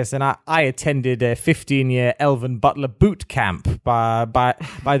 Yes, and I attended a 15-year elven butler boot camp. By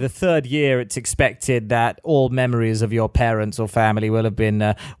the third year, it's expected that all memories of your parents or family will have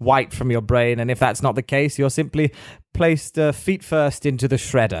been wiped from your brain, and if that's not the case, you're simply placed feet first into the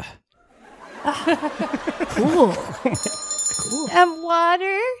shredder. Cool. And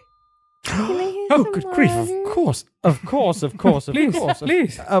water? Can I use some Good grief! water? Of course.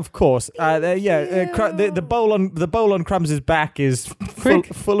 Please. Of course. The bowl on Crumbs' back is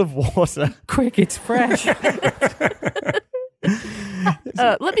full of water. Quick, it's fresh.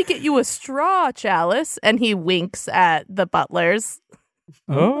 Let me get you a straw, Chalice. And he winks at the butlers.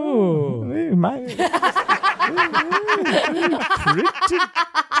 Oh.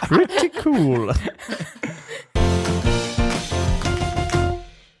 Pretty cool.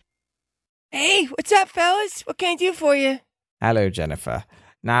 Hey, what's up, fellas? What can I do for you? Hello, Jennifer.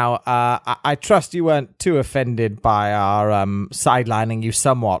 Now, I trust you weren't too offended by our sidelining you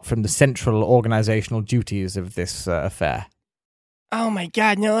somewhat from the central organizational duties of this affair. Oh my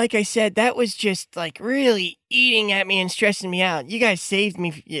god, no, like I said, that was just like really eating at me and stressing me out. You guys saved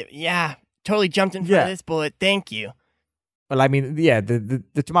me. Yeah, totally jumped in front of this bullet. Thank you. Well, I mean, yeah,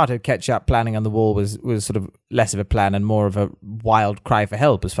 the tomato ketchup planning on the wall was sort of less of a plan and more of a wild cry for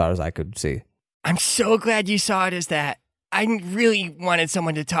help as far as I could see. I'm so glad you saw it as that. I really wanted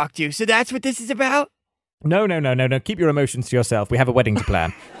someone to talk to. So that's what this is about? No. Keep your emotions to yourself. We have a wedding to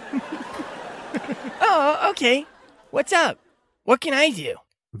plan. Oh, okay. What's up? What can I do?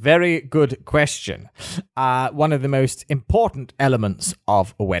 Very good question. One of the most important elements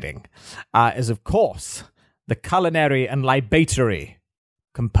of a wedding is, of course, the culinary and libatory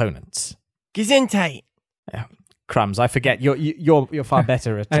components. Gesundheit. Crumbs, I forget. You're far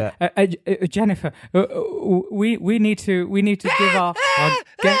better at. Jennifer, we need to give our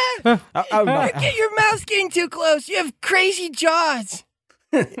no. Get your mouth getting too close. You have crazy jaws.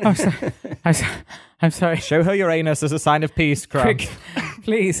 I'm sorry. Show her your anus as a sign of peace, Crumbs. Quick,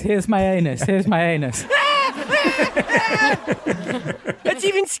 please, here's my anus. That's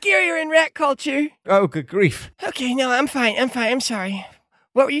even scarier in rat culture. Oh, good grief. Okay, no, I'm fine. I'm sorry.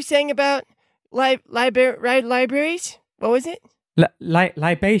 What were you saying about libraries? What was it?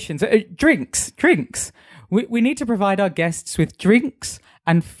 Libations. Drinks. We need to provide our guests with drinks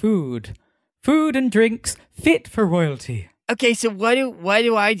and food. Food and drinks fit for royalty. Okay, so what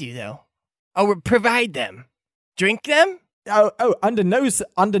do I do, though? Oh, provide them. Drink them? Oh, under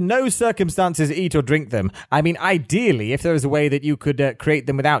no circumstances eat or drink them. I mean, ideally, if there was a way that you could create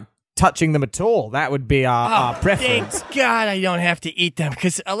them without touching them at all, that would be our preference. Thank God I don't have to eat them,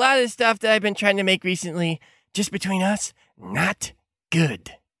 because a lot of the stuff that I've been trying to make recently, just between us, not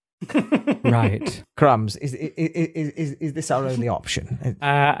good. Right. Crumbs, is this our only option?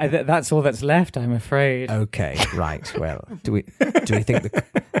 That's all that's left, I'm afraid. Okay, right. Well, do we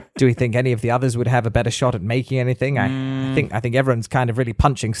think any of the others would have a better shot at making anything? I think everyone's kind of really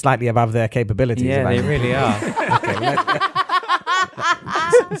punching slightly above their capabilities. Yeah, they really are. Okay,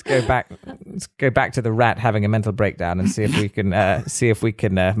 let's go back. Let's go back to the rat having a mental breakdown and see if we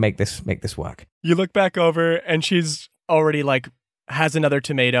can make this work. You look back over, and she's already like has another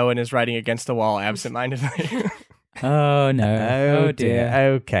tomato and is writing against the wall absentmindedly. Oh no! Oh dear!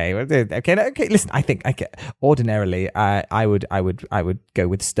 Okay. Okay. Listen, I think ordinarily I would go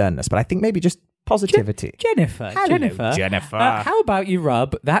with sternness, but I think maybe just positivity. Jennifer. How about you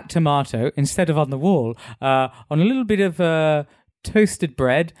rub that tomato instead of on the wall on a little bit of toasted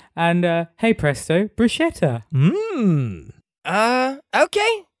bread and hey presto, bruschetta.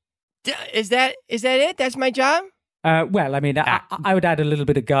 Okay. Is that it? That's my job? Well, I mean, I would add a little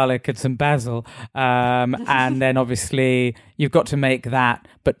bit of garlic and some basil, and then obviously you've got to make that,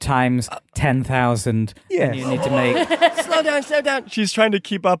 but times 10,000. Yes. And you need to make. Slow down. She's trying to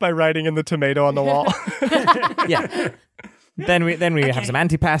keep up by writing in the tomato on the wall. Yeah. Then we have some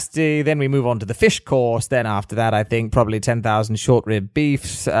antipasti. Then we move on to the fish course. Then after that, I think probably 10,000 short rib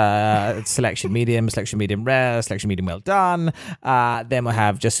beefs, selection medium rare, selection medium well done. Then we'll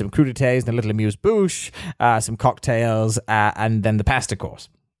have just some crudités and a little amuse-bouche, some cocktails, and then the pasta course.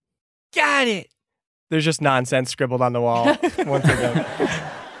 Got it. There's just nonsense scribbled on the wall once again.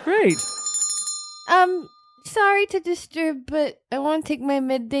 Great. Sorry to disturb, but I want to take my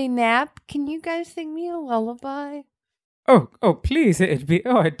midday nap. Can you guys sing me a lullaby? Oh, please! It'd be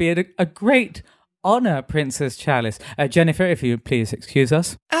a great honor, Princess Chalice. Jennifer, if you please excuse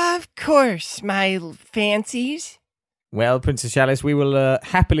us. Of course, my fancies. Well, Princess Chalice, we will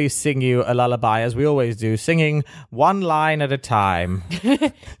happily sing you a lullaby, as we always do, singing one line at a time.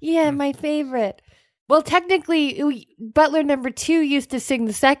 Yeah, my favorite. Well, technically, Butler number 2 used to sing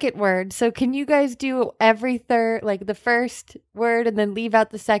the second word, so can you guys do every third, like the first word, and then leave out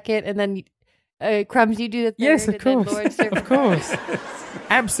the second, and then... Crumbs, you do the third. Yes, of course. Of course.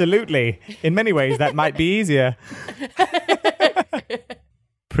 Absolutely. In many ways, that might be easier.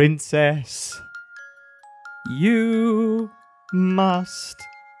 Princess, you must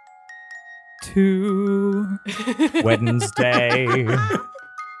to Wednesday,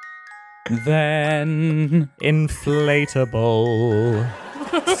 then inflatable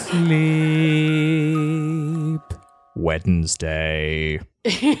sleep Wednesday.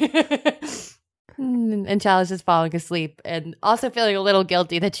 And Chalice is falling asleep and also feeling a little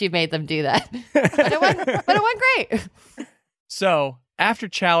guilty that she made them do that. But it went great. So, after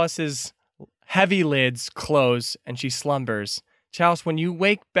Chalice's heavy lids close and she slumbers, Chalice, when you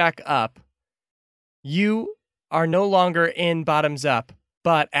wake back up, you are no longer in Bottoms Up,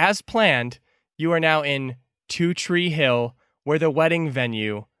 but as planned, you are now in Two Tree Hill, where the wedding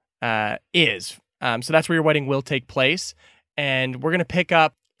venue is. So that's where your wedding will take place. And we're going to pick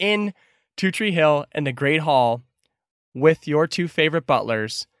up in Two Tree Hill in the Great Hall with your two favorite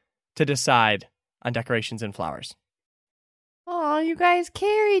butlers to decide on decorations and flowers. Oh, you guys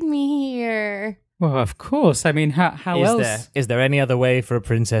carried me here. Well, of course. I mean, how else? Is there any other way for a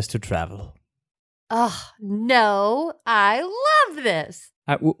princess to travel? Oh, no. I love this.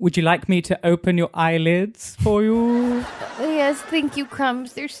 Would you like me to open your eyelids for you? Yes, thank you,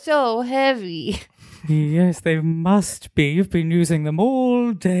 Crumbs. They're so heavy. Yes, they must be. You've been using them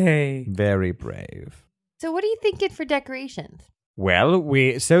all day. Very brave. So what are you thinking for decorations? Well,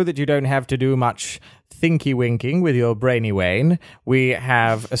 so that you don't have to do much thinky-winking with your brainy Wayne, we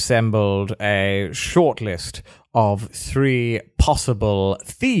have assembled a short list of 3 possible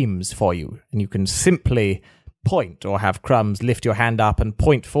themes for you. And you can simply point or have Crumbs lift your hand up and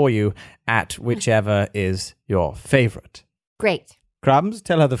point for you at whichever is your favorite. Great. Crumbs,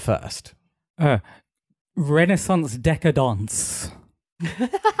 tell her the first. Renaissance decadence.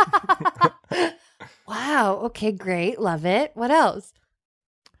 Wow. Okay, great. Love it. What else?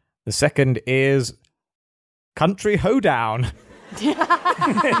 The second is country hoedown.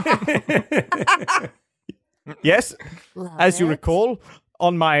 Yes, as you recall,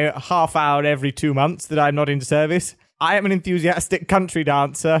 on my half hour every 2 months that I'm not in service, I am an enthusiastic country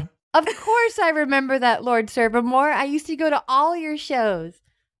dancer. Of course I remember that, Lord Servemore. I used to go to all your shows.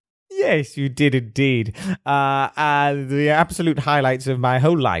 Yes, you did indeed. The absolute highlights of my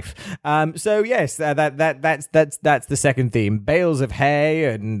whole life. So yes, that's the second theme: bales of hay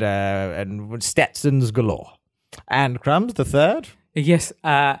and Stetsons galore. And Crumbs, the third. Yes,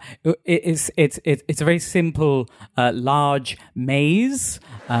 it's a very simple, large maze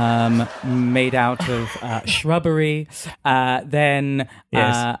made out of shrubbery. Then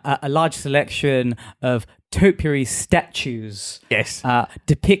Yes. A large selection of topiary statues. Yes.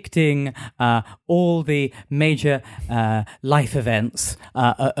 Depicting all the major life events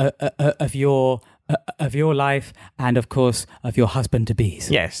of your life and, of course, of your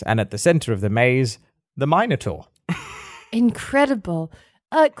husband-to-be's. Yes, and at the center of the maze, the Minotaur. Incredible.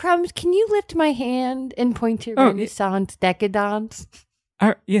 Crumbs, can you lift my hand and point to Renaissance decadence?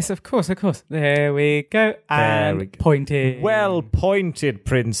 Oh, yes, of course. There we go. And pointed. Well pointed,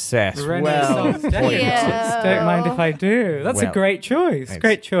 princess. Renaissance Well pointed. Yeah. Don't mind if I do. That's a great choice.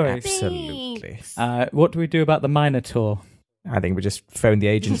 Great choice. Absolutely. What do we do about the Minotaur? I think we just phone the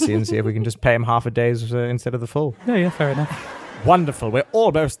agency and see if we can just pay him half a day's instead of the full. Yeah, fair enough. Wonderful. We're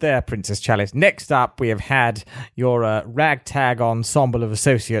almost there, Princess Chalice. Next up, we have had your ragtag ensemble of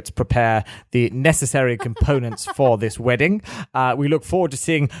associates prepare the necessary components for this wedding. We look forward to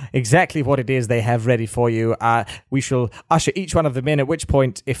seeing exactly what it is they have ready for you. We shall usher each one of them in, at which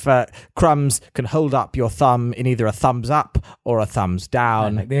point, if Crumbs can hold up your thumb in either a thumbs up or a thumbs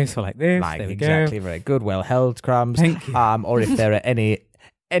down. Like this or like this. There we exactly, go. very good. Well held, Crumbs. Thank you. Or if there are any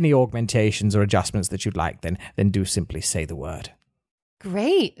augmentations or adjustments that you'd like, then do simply say the word.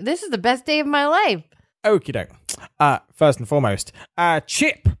 Great. This is the best day of my life. Okie doke. First and foremost,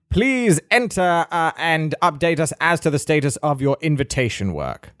 Chip, please enter and update us as to the status of your invitation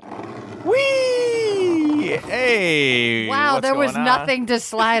work. Whee! Hey! Wow, what's there was going on? nothing to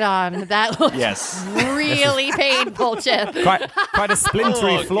slide on. That looks Yes. really painful, Chip. Quite a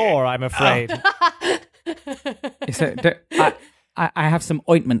splintery floor, I'm afraid. So, I have some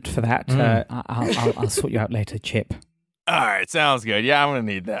ointment for that. I'll sort you out later, Chip. All right, sounds good. Yeah, I'm gonna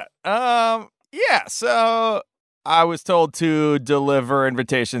need that. Yeah. So I was told to deliver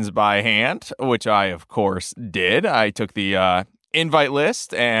invitations by hand, which I of course did. I took the invite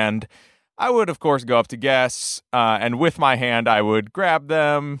list, and I would of course go up to guests, and with my hand I would grab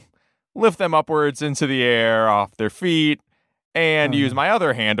them, lift them upwards into the air off their feet, and use my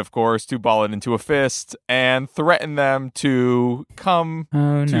other hand, of course, to ball it into a fist and threaten them to come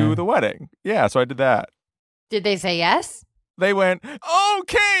to the wedding. Yeah, so I did that. Did they say yes? They went,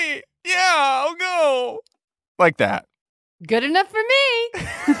 okay, yeah, I'll go. Like that. Good enough for me.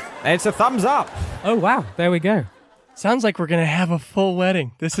 It's a thumbs up. Oh, wow. There we go. Sounds like we're going to have a full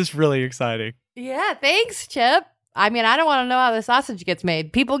wedding. This is really exciting. Yeah, thanks, Chip. I mean, I don't want to know how the sausage gets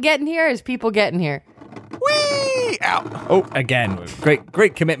made. People getting here is people getting here. Whee! Ow. Oh, again,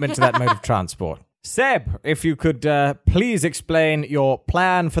 great commitment to that mode of transport. Seb, if you could please explain your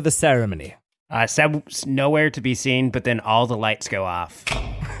plan for the ceremony. Seb's nowhere to be seen, but then all the lights go off.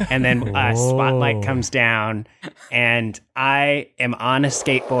 And then a spotlight comes down, and I am on a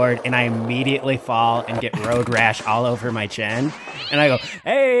skateboard, and I immediately fall and get road rash all over my chin. And I go,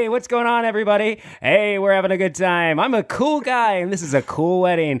 hey, what's going on, everybody? Hey, we're having a good time. I'm a cool guy, and this is a cool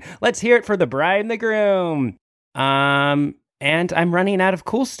wedding. Let's hear it for the bride and the groom. And I'm running out of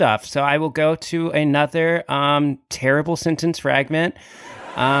cool stuff, so I will go to another terrible sentence fragment.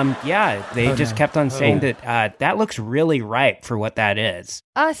 They just kept on saying that that looks really ripe for what that is.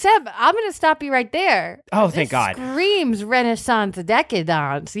 Seb, I'm going to stop you right there. Oh, thank God. Screams Renaissance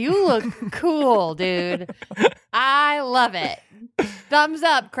decadence. You look cool, dude. I love it. Thumbs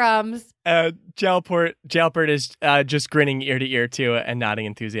up, Crumbs. Jalpert is just grinning ear to ear too and nodding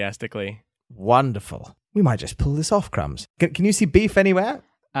enthusiastically. Wonderful. We might just pull this off, Crumbs. Can you see beef anywhere?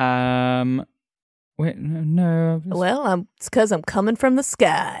 Wait, no. Well, it's because I'm coming from the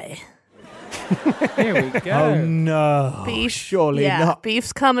sky. Here we go. Oh, no. Beef. Surely yeah, not.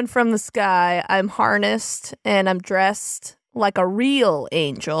 Beef's coming from the sky. I'm harnessed and I'm dressed like a real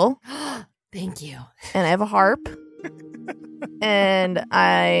angel. Thank you. And I have a harp. And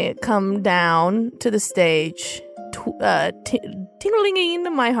I come down to the stage,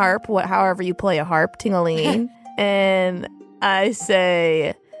 ting-a-ling-ing my harp, however you play a harp, ting-a-ling. And I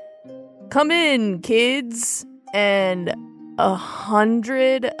say, come in, kids. And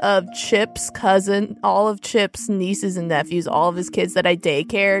 100 of Chip's all of Chip's nieces and nephews, all of his kids that I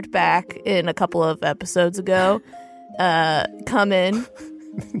daycared back in a couple of episodes ago, come in.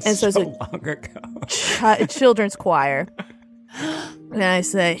 And so it's long ago. Children's choir. And I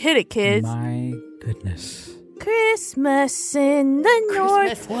say, hit it, kids. My goodness. Christmas in the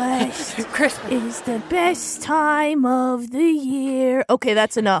Northwest is the best time of the year. Okay,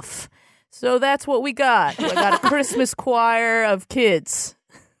 that's enough. So that's what we got. I got a Christmas choir of kids.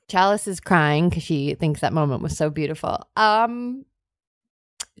 Chalice is crying because she thinks that moment was so beautiful.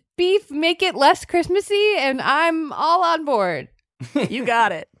 Beef, make it less Christmassy, and I'm all on board. You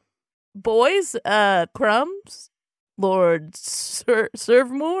got it. Boys, Crumbs, Lord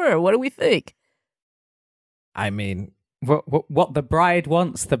Servemore, what do we think? I mean, what the bride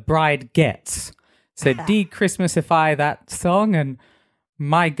wants, the bride gets. So de-Christmasify that song, and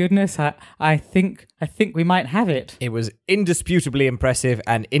my goodness, I think we might have it. It was indisputably impressive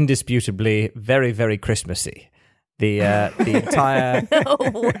and indisputably very, very Christmassy. The entire No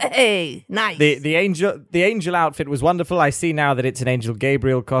way. Nice. the angel outfit was wonderful. I see now that it's an Angel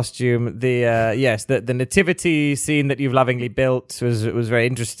Gabriel costume. The nativity scene that you've lovingly built was very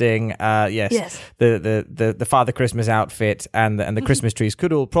interesting. Yes. The Father Christmas outfit and the Christmas trees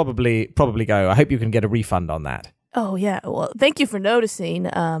could all probably go. I hope you can get a refund on that. Oh, yeah. Well, thank you for noticing.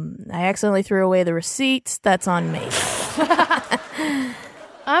 I accidentally threw away the receipts. That's on me.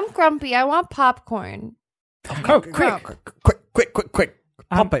 I'm grumpy. I want popcorn. Oh, quick.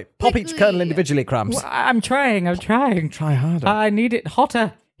 Pop each kernel individually, Crumbs. Well, I'm trying. Try harder. I need it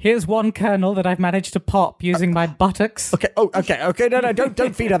hotter. Here's one kernel that I've managed to pop using my buttocks. Okay. No,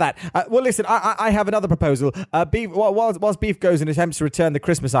 don't feed her that. Well, listen, I have another proposal. Beef, whilst Beef goes and attempts to return the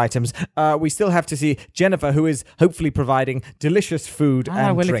Christmas items, we still have to see Jennifer, who is hopefully providing delicious food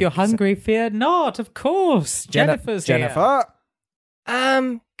and well, drinks. if you're hungry, fear not. Of course, Jennifer's here. Jennifer.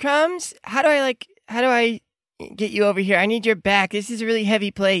 Crumbs, how do I get you over here? I need your back. This is a really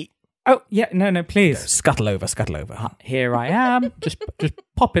heavy plate. Oh, yeah, no, please. Scuttle over. Here I am. just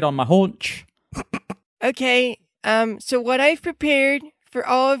pop it on my haunch. Okay, so what I've prepared for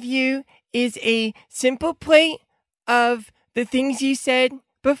all of you is a simple plate of the things you said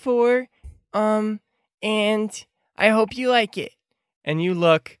before, and I hope you like it. And you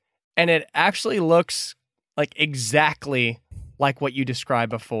look, and it actually looks like exactly like what you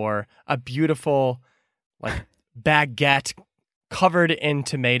described before. A beautiful, like, baguette covered in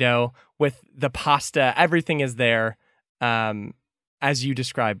tomato with the pasta. Everything is there, as you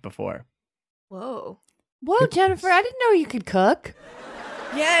described before. Whoa, Jennifer, I didn't know you could cook.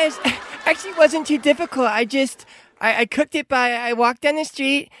 Yes, actually wasn't too difficult. I cooked it I walked down the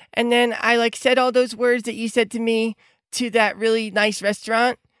street and then I said all those words that you said to me to that really nice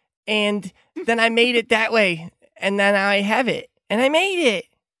restaurant, and then I made it that way, and then I have it, and I made it.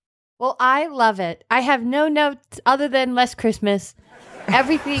 Well, I love it. I have no notes other than less Christmas.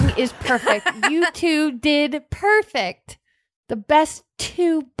 Everything is perfect. You two did perfect. The best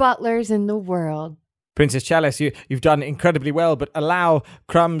two butlers in the world. Princess Chalice, you've done incredibly well, but allow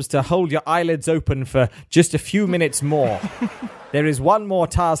Crumbs to hold your eyelids open for just a few minutes more. There is one more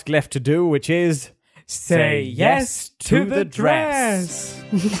task left to do, which is... Say yes to the dress.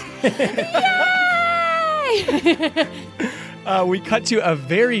 We cut to a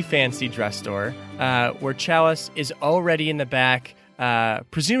very fancy dress store where Chalice is already in the back,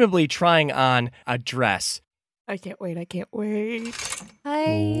 presumably trying on a dress. I can't wait.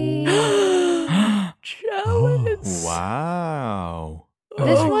 Hi. Chalice. Wow.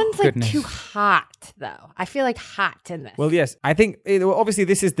 This one's goodness. too hot, though. I feel hot in this. Well, yes, I think, obviously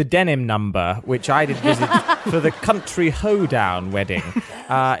this is the denim number, which I did visit for the country hoedown wedding.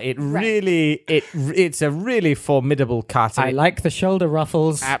 It's a really formidable cut. I like the shoulder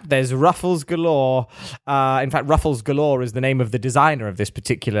ruffles. There's ruffles galore. In fact, Ruffles Galore is the name of the designer of this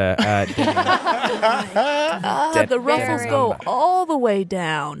particular denim. The ruffles go all the way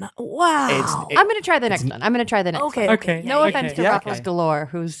down. Wow. I'm going to try the next one. Okay. No offense to Ruffles Galore,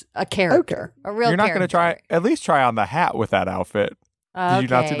 who's a character. A real You're not going to character. at least try on the hat with that outfit. Did you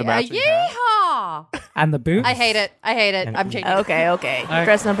not see the matching hat? Yeehaw! And the boots. I hate it. I'm changing. Okay.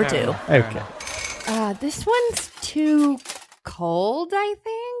 Dress number 2. Okay. This one's too cold, I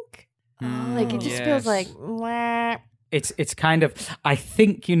think. It just feels like... Mwah. It's kind of, I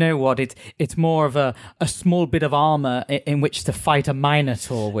think, you know what, it's more of a small bit of armor in which to fight a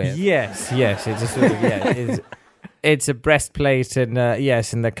minotaur with. Yes, it's a sort of, it's a breastplate and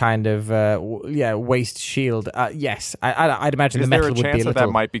and the kind of waist shield. Yes, I'd imagine Is the metal there a would be chance a little...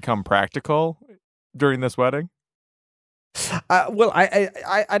 that might become practical during this wedding? Well,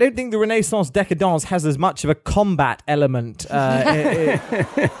 I don't think the Renaissance Decadence has as much of a combat element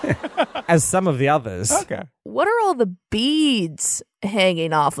as some of the others. Okay. What are all the beads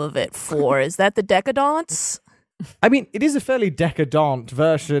hanging off of it for? Is that the decadence? I mean, it is a fairly decadent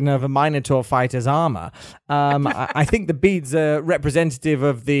version of a Minotaur fighter's armor. I think the beads are representative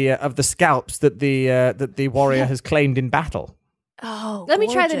of the scalps that the warrior has claimed in battle. Oh, Let me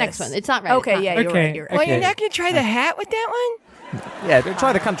try the gorgeous. next one. It's not right. Okay, It's not yeah, right. you're right. You're right. Well, you're not going to try the hat with that one? Yeah,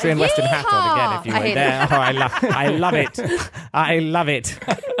 try the country and western hat on again if you I would. hate There. Oh, I love it. I love it.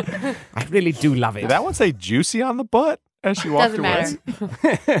 I really do love it. Did that one say juicy on the butt as she walked Doesn't away?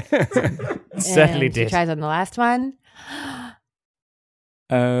 matter. Certainly And she did. tries on the last one.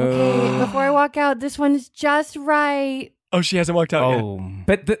 Okay, before I walk out, this one's just right. Oh, she hasn't walked out yet.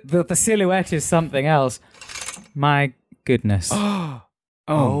 But the silhouette is something else. My goodness. Oh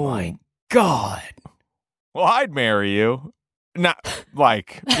my God. Well, I'd marry you. Not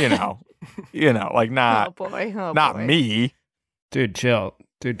like, not Oh boy. not me. Dude, chill.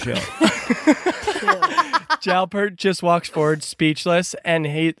 Jalpert just walks forward, speechless, and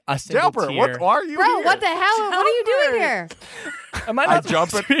a single Jalpert, tear. what are you Bro, here? what the hell? What are you doing here? Am I I not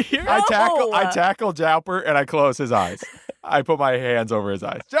jump supposed it. to be here? I tackle Jalpert and I close his eyes. I put my hands over his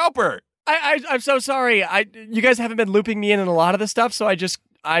eyes. Jalpert! I'm so sorry. You guys haven't been looping me in a lot of the stuff, so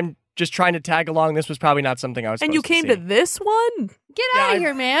I'm just trying to tag along. This was probably not something I was And supposed you came to to see. this one? Get out of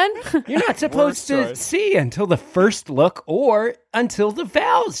here, man. You're not supposed to see until the first look or until the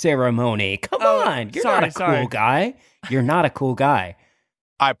vow ceremony. Come on. You're not a cool guy. You're not a cool guy.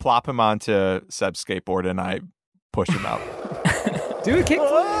 I plop him onto Seb's skateboard and I push him out. Do a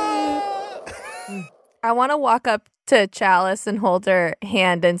kickflip. I want to walk up to Chalice and hold her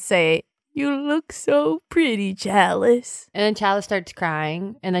hand and say, "You look so pretty, Chalice." And then Chalice starts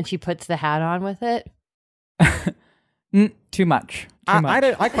crying, and then she puts the hat on with it. Too much.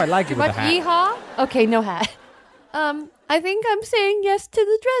 I quite like it with Much the hat. yeehaw? Okay, no hat. I think I'm saying yes to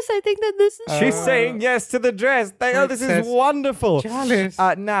the dress. I think that this is... She's saying yes to the dress. This is Princess wonderful. Chalice.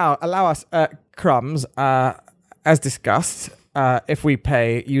 Now, allow us, Crumbs, as discussed, if we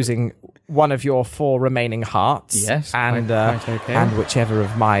pay using one of your 4 remaining hearts. Yes, and quite okay. and whichever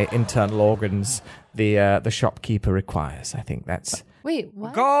of my internal organs the shopkeeper requires. I think that's... Wait,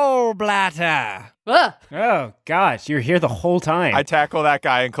 what? Gallbladder. Ugh. Oh, gosh. You're here the whole time. I tackle that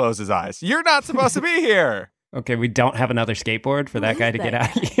guy and close his eyes. You're not supposed to be here. Okay, we don't have another skateboard for that guy to get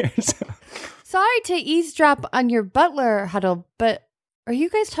out of here. So. Sorry to eavesdrop on your butler huddle, but are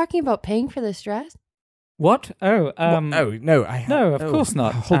you guys talking about paying for this dress? What? Oh, no, no, of course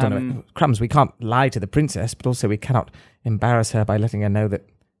not. Hold on a minute. Crumbs, we can't lie to the princess, but also we cannot embarrass her by letting her know that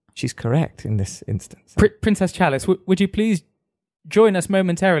she's correct in this instance. Princess Chalice, would you please join us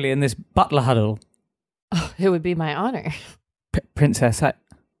momentarily in this butler huddle? Oh, it would be my honor. Princess,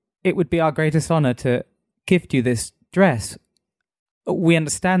 it would be our greatest honor to gift you this dress. We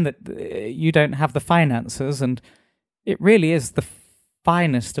understand that you don't have the finances, and it really is the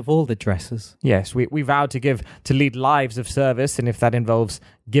finest of all the dresses. Yes, we vowed to lead lives of service, and if that involves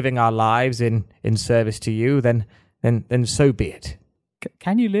giving our lives in service to you, then so be it.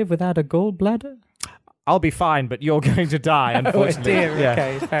 Can you live without a gallbladder? I'll be fine, but you're going to die, unfortunately. Oh dear, Yeah.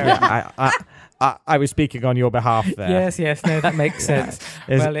 okay, fair enough. I was speaking on your behalf there. Yes, no, that makes sense.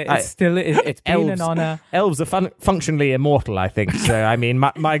 Well, it's been an honor. Elves are functionally immortal, I think. So, I mean,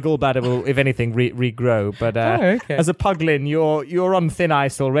 my gallbladder will, if anything, regrow. But okay. as a puglin, you're on thin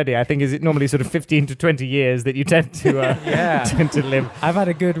ice already. I think is it normally sort of 15 to 20 years that you tend to tend to live. I've had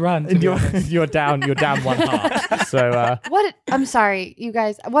a good run. And you're down 1 heart. So I'm sorry, you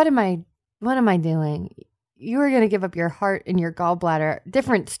guys. What am I doing? You were going to give up your heart and your gallbladder.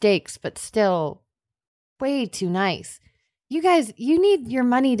 Different stakes, but still way too nice. You guys, you need your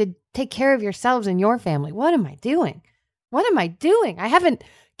money to take care of yourselves and your family. What am I doing? I haven't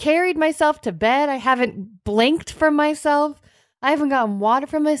carried myself to bed. I haven't blinked for myself. I haven't gotten water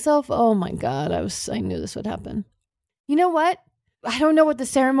for myself. Oh my God, I knew this would happen. You know what? I don't know what the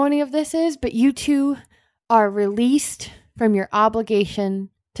ceremony of this is, but you two are released from your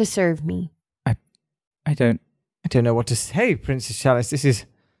obligation to serve me. I don't know what to say, Princess Chalice. This is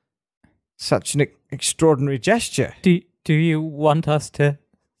such an extraordinary gesture. Do you want us to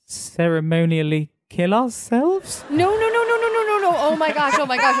ceremonially kill ourselves? No. Oh my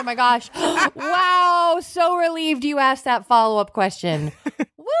gosh. Wow, so relieved you asked that follow-up question.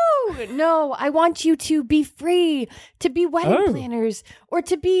 Woo! No, I want you to be free, to be wedding planners, or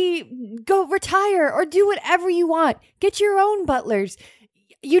to go retire, or do whatever you want. Get your own butlers.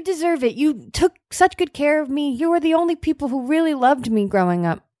 You deserve it. You took such good care of me. You were the only people who really loved me growing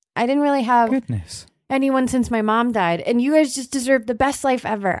up. I didn't really have anyone since my mom died, and you guys just deserve the best life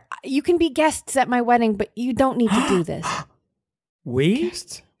ever. You can be guests at my wedding, but you don't need to do this. We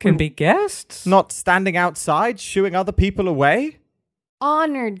can be guests? Not standing outside, shooing other people away?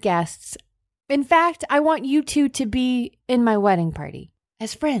 Honored guests. In fact, I want you two to be in my wedding party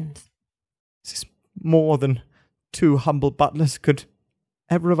as friends. This is more than 2 humble butlers could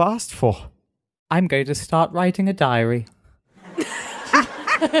ever have asked for. I'm going to start writing a diary.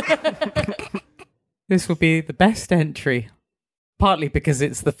 This will be the best entry. Partly because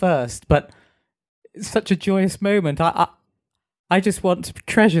it's the first, but it's such a joyous moment. I just want to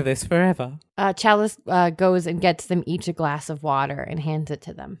treasure this forever. Chalice goes and gets them each a glass of water and hands it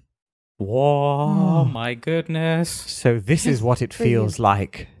to them. Whoa, my goodness. So this is what it feels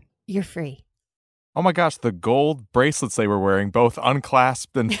like. You're free. Oh my gosh, the gold bracelets they were wearing both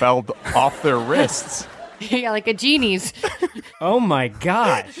unclasped and fell off their wrists. Yeah, like a genie's. Oh my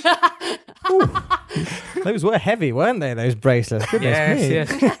gosh. Those were heavy, weren't they, those bracelets? Goodness me.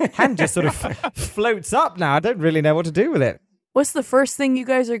 Yes. Hand just sort of floats up now. I don't really know what to do with it. What's the first thing you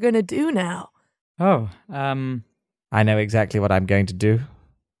guys are going to do now? Oh, I know exactly what I'm going to do.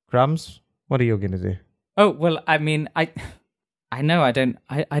 Crumbs, what are you going to do? Oh, well, I mean, I know I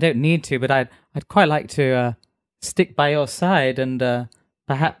don't need to, but I'd quite like to stick by your side and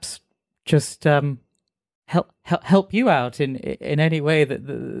perhaps just help you out in any way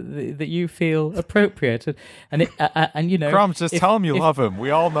that you feel appropriate, and you know, Crumbs, just tell him you love him. We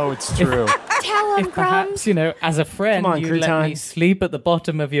all know it's true. Tell him, if perhaps, you know, as a friend, Come on, you let me sleep at the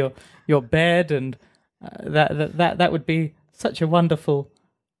bottom of your bed, and that would be such a wonderful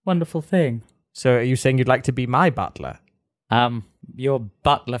thing. So are you saying you'd like to be my butler? Your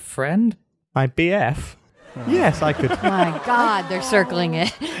butler friend? My BF? Yes, I could. My God, they're circling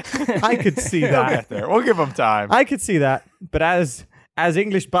it. I could see We'll that. get there. We'll give him time. I could see that. But as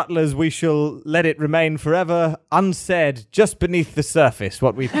English butlers, we shall let it remain forever unsaid, just beneath the surface,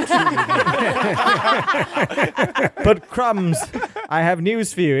 what we truly need. But Crumbs, I have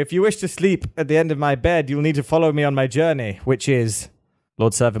news for you. If you wish to sleep at the end of my bed, you'll need to follow me on my journey, which is...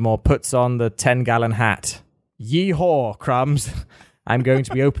 Lord Servemore puts on the 10-gallon hat. Yee-haw, Crumbs. I'm going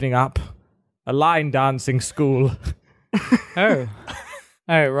to be opening up a line dancing school. Oh,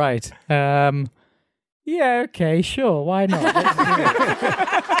 right. Yeah, okay, sure. Why not? Let's do it.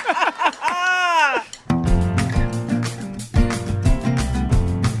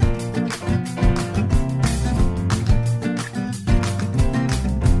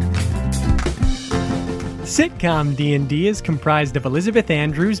 Sitcom D&D is comprised of Elizabeth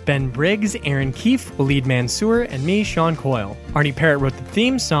Andrews, Ben Briggs, Aaron Keefe, Waleed Mansour, and me, Sean Coyle. Arnie Parrott wrote the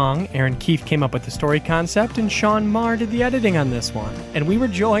theme song, Aaron Keefe came up with the story concept, and Sean Marr did the editing on this one. And we were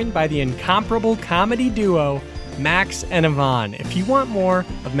joined by the incomparable comedy duo, Max and Yvonne. If you want more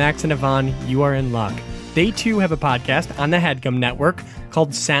of Max and Yvonne, you are in luck. They too have a podcast on the HeadGum Network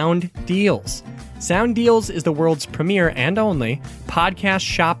called Sound Deals. Sound Deals is the world's premier and only podcast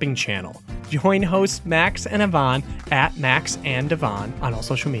shopping channel. Join hosts Max and Yvonne at Max and Yvonne on all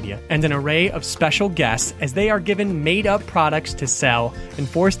social media, and an array of special guests as they are given made-up products to sell and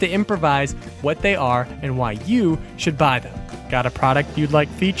forced to improvise what they are and why you should buy them. Got a product you'd like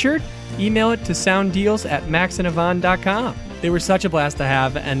featured? Email it to sounddeals@maxandyvonne.com. They were such a blast to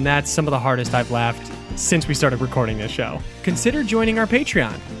have, and that's some of the hardest I've laughed since we started recording this show. Consider joining our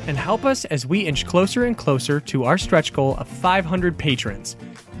Patreon and help us as we inch closer and closer to our stretch goal of 500 patrons.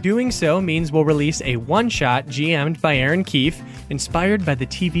 Doing so means we'll release a one-shot GM'd by Aaron Keefe, inspired by the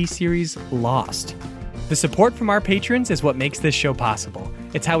TV series Lost. The support from our patrons is what makes this show possible.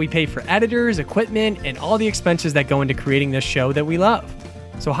 It's how we pay for editors, equipment, and all the expenses that go into creating this show that we love.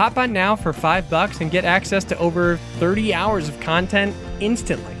 So hop on now for $5 and get access to over 30 hours of content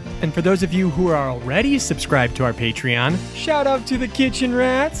instantly. And for those of you who are already subscribed to our Patreon, shout out to the Kitchen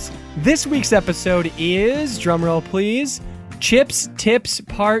Rats. This week's episode is, drumroll please, Chips Tips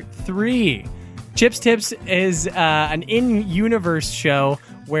Part 3. Chips Tips is an in-universe show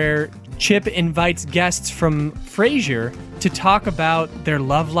where Chip invites guests from Frasier to talk about their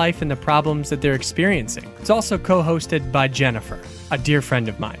love life and the problems that they're experiencing. It's also co-hosted by Jennifer, a dear friend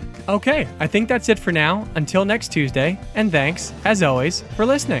of mine. Okay, I think that's it for now. Until next Tuesday, and thanks, as always, for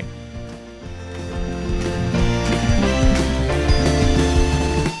listening.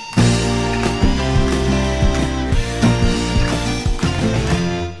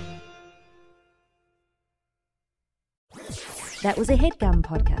 That was a HeadGum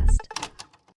podcast.